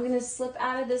 So I'm going to slip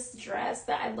out of this dress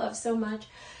that I love so much.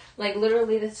 Like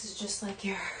literally this is just like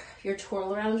your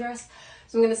twirl around dress.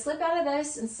 So I'm going to slip out of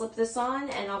this and slip this on,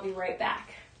 and I'll be right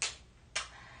back.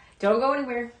 Don't go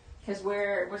anywhere because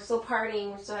we're still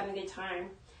partying. We're still having a good time.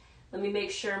 Let me make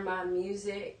sure my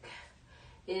music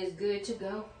is good to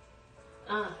go.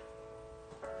 All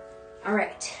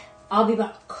right. I'll be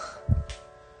back.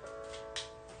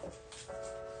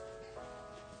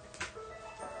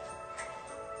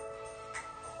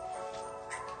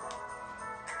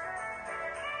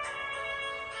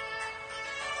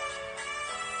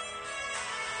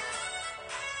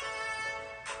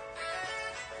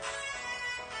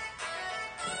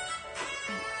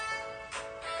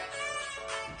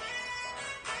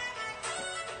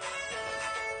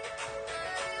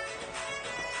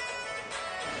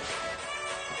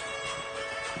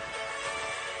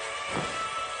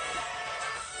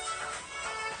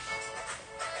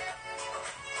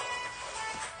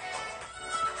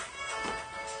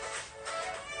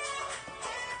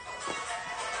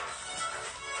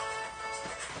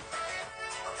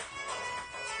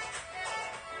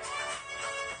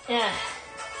 Yeah.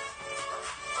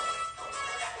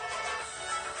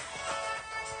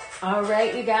 All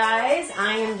right, you guys,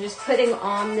 I am just putting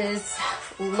on this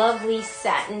lovely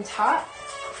satin top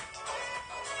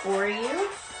for you.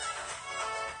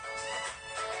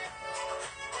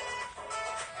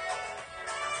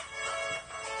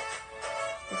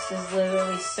 This is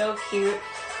literally so cute.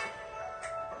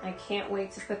 I can't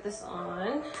wait to put this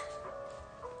on.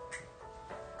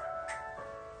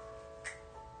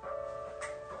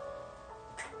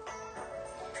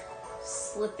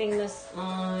 Slipping this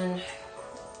on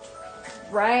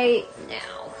right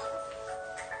now.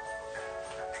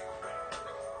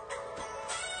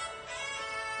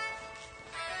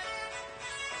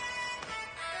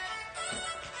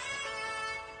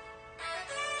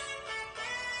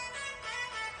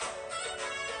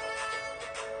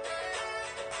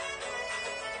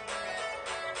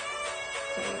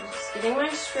 Okay, just getting my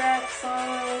straps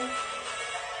on.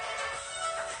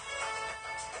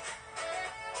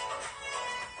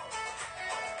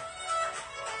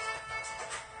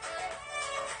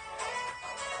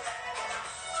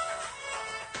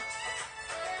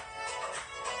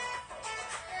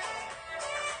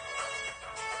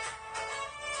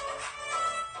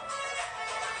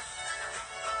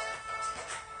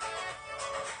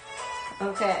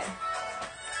 Okay.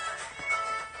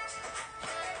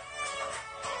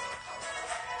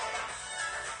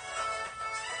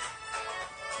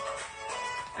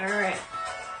 All right.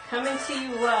 Coming to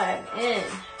you live in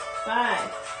 5,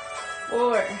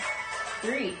 4,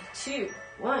 3, 2,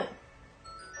 1. Let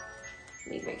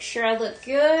me make sure I look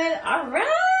good. All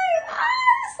right. Ah,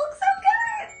 this looks so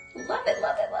good. Love it,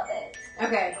 love it, love it.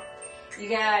 Okay. You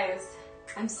guys,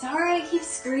 I'm sorry I keep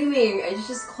screaming. It's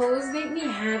just clothes make me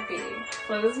happy.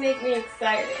 Clothes make me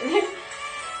excited.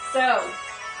 So,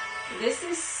 this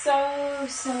is so,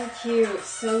 so cute.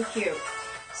 So cute.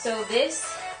 So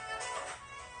this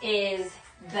is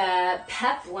the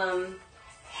Peplum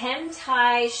hem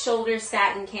tie shoulder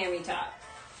satin cami top.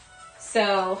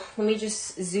 So, let me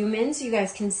just zoom in so you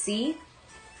guys can see.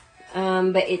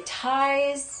 But it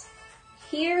ties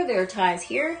here. There are ties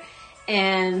here.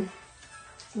 And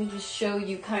let me just show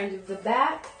you kind of the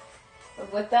back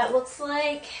of what that looks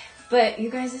like. But you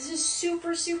guys, this is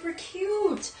super, super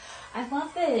cute. I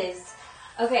love this.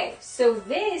 Okay, so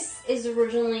this is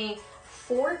originally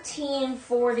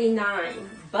 $14.49,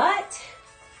 but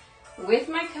with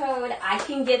my code, I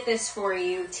can get this for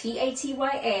you.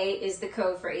 TATYA is the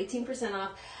code for 18%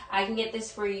 off. I can get this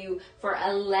for you for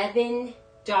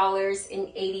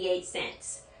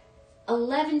 $11.88.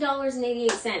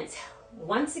 $11.88.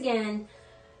 Once again,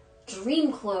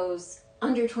 dream clothes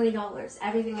under $20.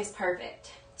 Everything is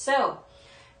perfect. So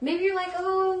maybe you're like,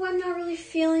 oh, I'm not really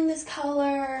feeling this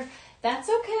color. That's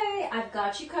okay. I've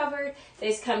got you covered.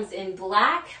 This comes in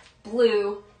black,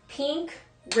 blue, pink,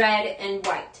 red, and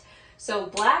white. So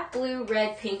black, blue,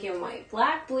 red, pink, and white.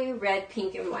 Black, blue, red,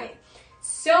 pink, and white.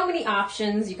 So many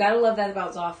options. You gotta love that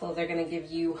about Zaful. They're gonna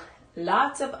give you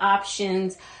lots of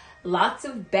options, lots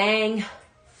of bang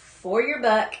for your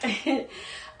buck.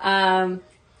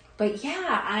 But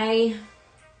yeah, I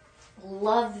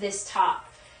love this top.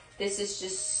 This is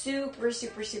just super,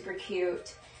 super, super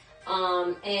cute.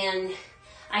 And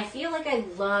I feel like I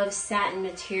love satin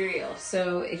material.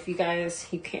 So if you guys,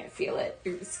 you can't feel it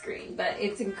through the screen, but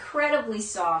it's incredibly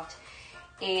soft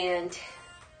and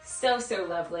so, so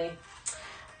lovely.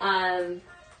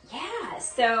 Yeah,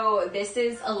 so this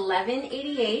is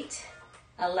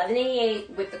 $11.88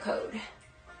 with the code.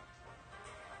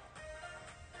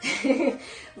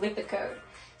 With the code.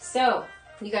 So,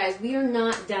 you guys, we are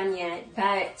not done yet,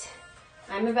 but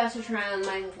I'm about to try on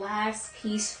my last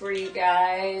piece for you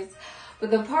guys.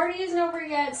 But the party isn't over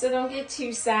yet, so don't get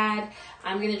too sad.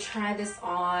 I'm going to try this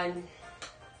on,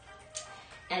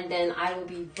 and then I will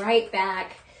be right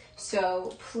back.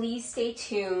 So please stay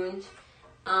tuned.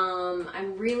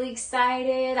 I'm really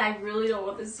excited. I really don't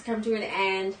want this to come to an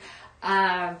end.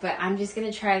 But I'm just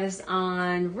going to try this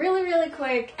on really, really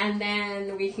quick, and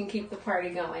then we can keep the party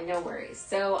going. No worries.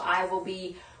 So I will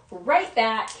be right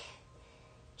back.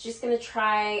 Just going to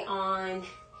try on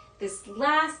this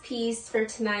last piece for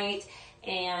tonight,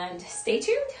 and stay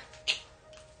tuned.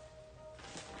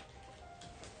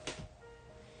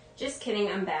 Just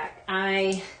kidding, I'm back.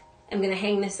 I am going to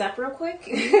hang this up real quick,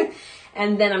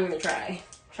 and then I'm going to try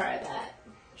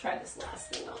this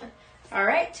last thing on. All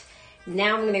right,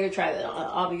 now I'm going to go try that on.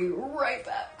 I'll be right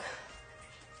back.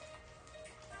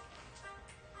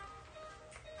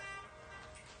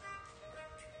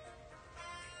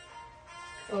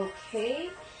 Okay,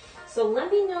 so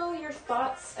let me know your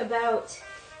thoughts about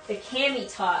the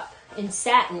cami top in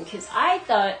satin, because I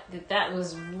thought that that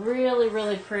was really,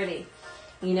 really pretty.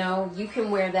 You know, you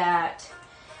can wear that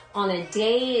on a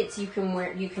date. You can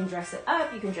dress it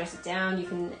up, you can dress it down, you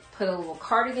can put a little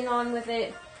cardigan on with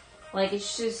it. Like,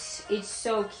 it's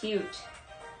so cute.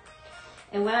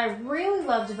 And what I really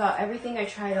loved about everything I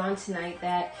tried on tonight,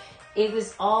 that it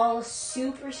was all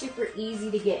super, super easy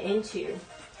to get into.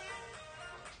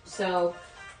 So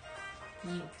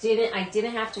I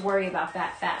didn't have to worry about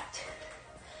that fact.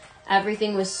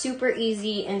 Everything was super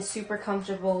easy and super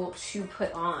comfortable to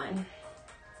put on,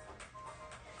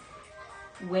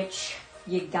 which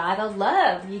you gotta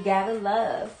love. You gotta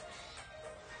love.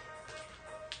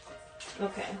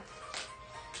 Okay,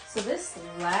 so this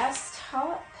last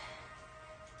top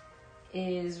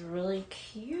is really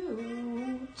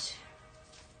cute.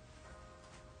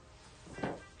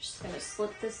 Just gonna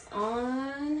slip this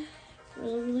on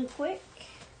really, really quick.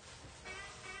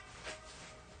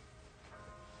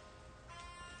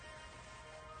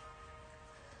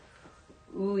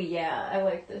 Ooh, yeah, I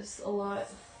like this a lot.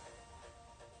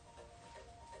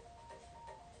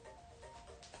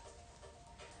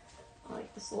 I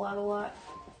like this a lot.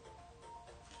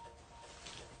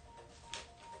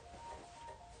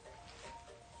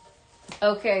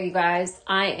 Okay, you guys,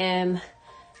 I am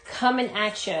coming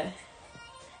at you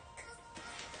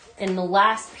in the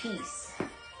last piece.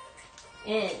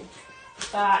 In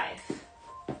 5,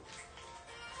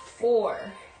 4,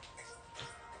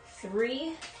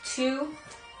 3, 2,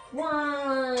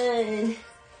 1.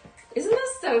 Isn't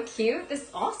this so cute?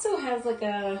 This also has like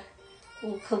a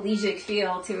little collegiate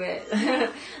feel to it.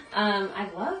 I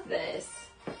love this.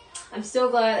 I'm so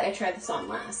glad I tried this on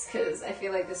last, because I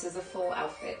feel like this is a full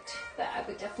outfit that I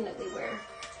would definitely wear.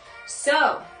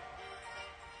 So,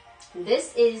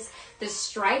 this is the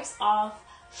stripes off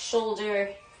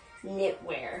shoulder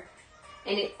knitwear.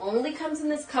 And it only comes in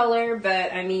this color,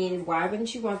 but I mean, why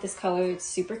wouldn't you want this color? It's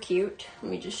super cute.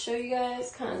 Let me just show you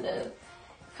guys kind of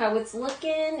how it's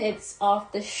looking. It's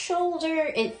off the shoulder.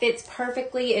 It fits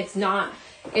perfectly. It's not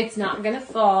gonna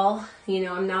fall. You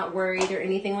know, I'm not worried or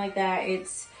anything like that.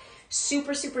 It's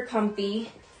super, super comfy.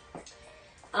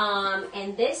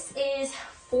 And this is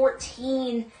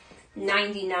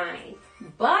 $14.99.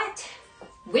 But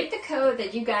with the code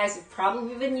that you guys have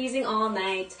probably been using all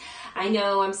night, I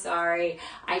know, I'm sorry,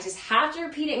 I just have to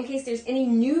repeat it in case there's any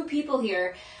new people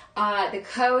here. The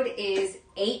code is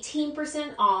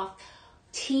 18% off,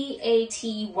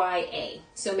 TATYA.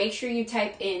 So make sure you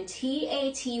type in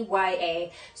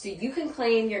TATYA so you can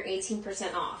claim your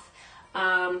 18% off.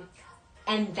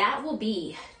 And that will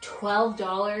be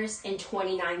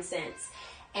 $12.29.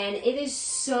 And it is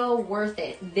so worth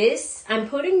it. I'm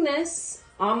putting this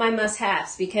on my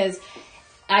must-haves because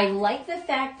I like the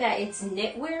fact that it's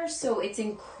knitwear, so it's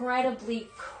incredibly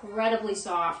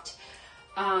soft.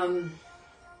 And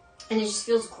it just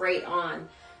feels great on.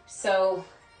 So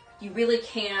you really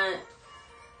can't,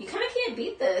 you kind of can't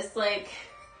beat this. Like,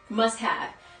 must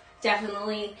have.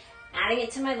 Definitely adding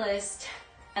it to my list.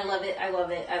 I love it, I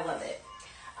love it, I love it.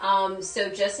 So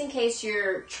just in case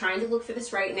you're trying to look for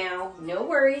this right now, no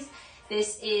worries.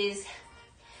 This is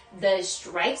the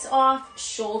Stripes Off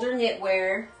shoulder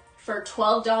knitwear for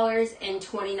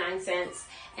 $12.29.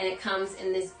 And it comes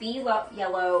in this bee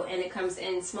yellow, and it comes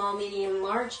in small, medium,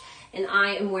 large. And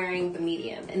I am wearing the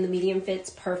medium, and the medium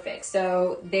fits perfect.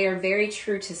 So they are very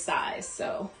true to size.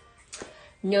 So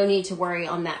no need to worry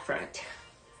on that front.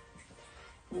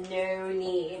 No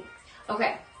need.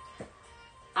 Okay.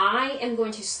 I am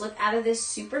going to slip out of this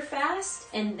super fast,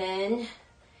 and then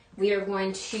we are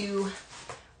going to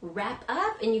wrap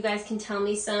up, and you guys can tell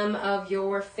me some of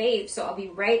your faves. So I'll be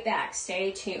right back.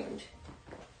 Stay tuned.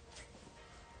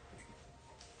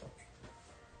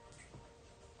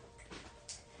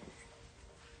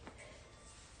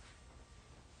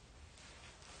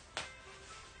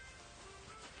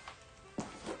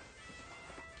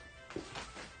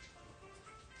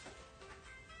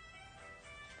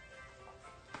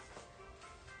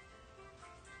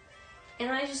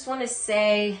 And I just want to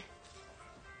say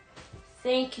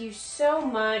thank you so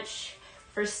much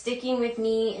for sticking with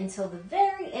me until the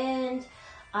very end.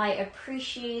 I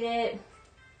appreciate it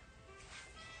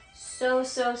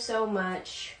so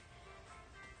much.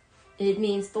 It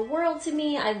means the world to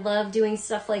me. I love doing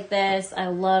stuff like this. I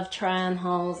love try-on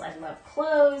hauls. I love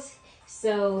clothes.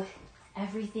 So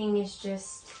everything is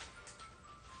just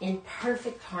in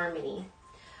perfect harmony.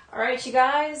 All right, you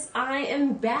guys, I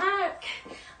am back.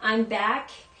 I'm back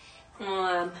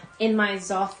in my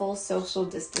Zaful social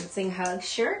distancing hug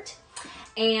shirt.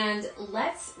 And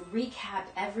let's recap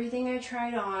everything I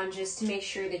tried on just to make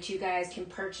sure that you guys can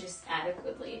purchase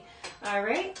adequately. All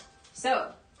right,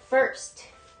 so first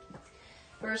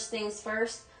things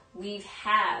first, we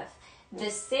have the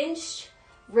Cinched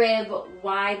rib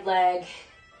wide leg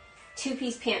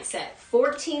two-piece pant set,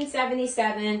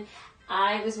 $14.77.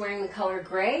 I was wearing the color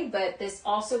gray, but this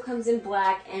also comes in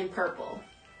black and purple.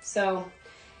 So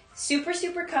super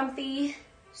comfy,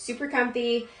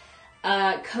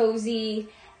 cozy,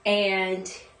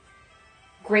 and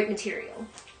great material.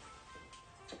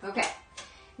 Okay,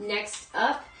 next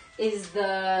up is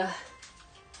the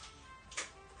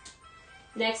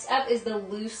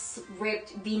loose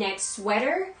ripped V-neck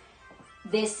sweater.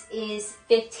 This is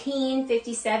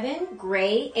 $15.57,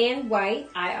 gray and white.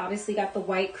 I obviously got the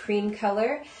white cream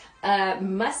color.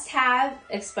 Must have,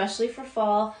 especially for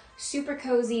fall. Super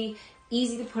cozy,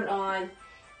 easy to put on,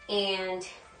 and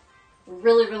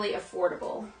really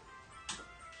affordable.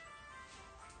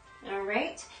 All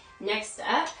right, next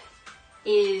up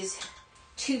is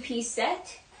two-piece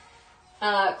set.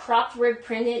 Cropped rib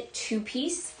printed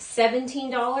two-piece,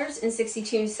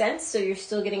 $17.62. So you're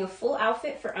still getting a full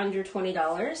outfit for under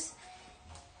 $20.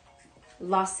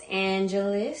 Los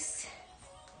Angeles.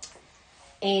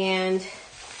 And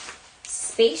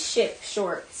spaceship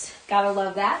shorts. Gotta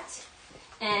love that.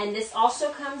 And this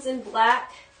also comes in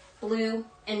black, blue,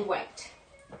 and white.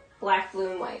 Black, blue,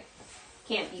 and white.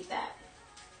 Can't beat that.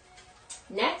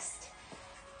 Next,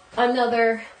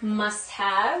 another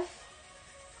must-have.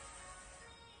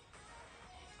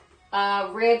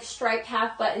 Rib striped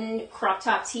half button crop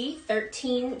top tee,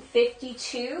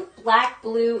 $13.52, black,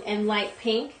 blue, and light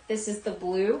pink. This is the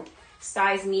blue,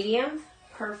 size medium,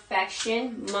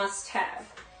 perfection, must have.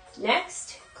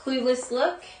 Next, clueless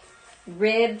look,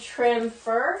 rib trim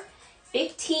fur,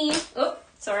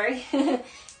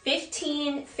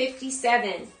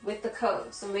 $15.57 with the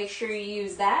code. So make sure you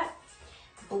use that.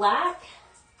 Black,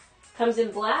 comes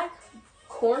in black,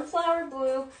 cornflower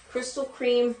blue, crystal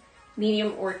cream,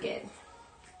 medium orchid.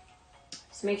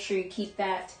 So make sure you keep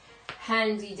that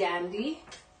handy dandy.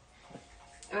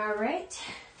 All right.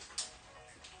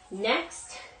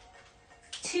 Next,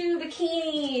 two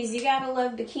bikinis. You gotta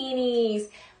love bikinis.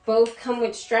 Both come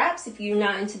with straps if you're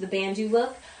not into the bandeau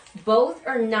look. Both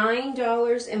are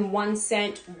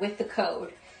 $9.01 with the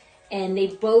code. And they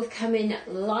both come in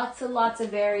lots of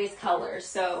various colors.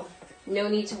 So no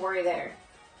need to worry there.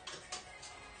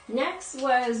 Next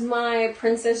was my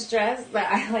princess dress, that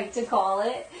I like to call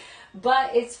it,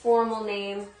 but its formal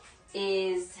name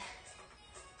is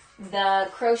the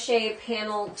Crochet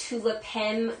Panel Tulip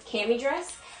Hem Cami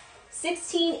dress.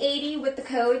 $16.80 with the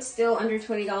code, still under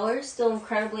 $20, still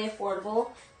incredibly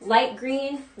affordable. Light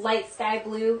green, light sky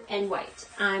blue, and white.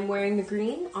 I'm wearing the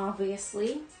green,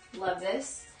 obviously. Love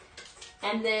this.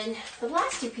 And then the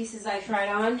last two pieces I tried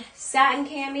on, Satin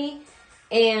Cami,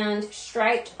 and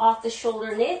striped off the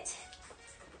shoulder knit.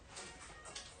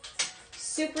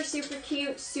 Super, super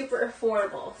cute, super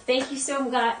affordable. Thank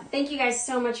you guys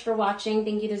so much for watching.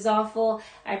 Thank you to Zaful.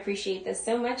 I appreciate this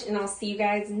so much, and I'll see you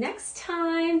guys next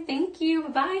time. Thank you.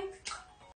 Bye-bye.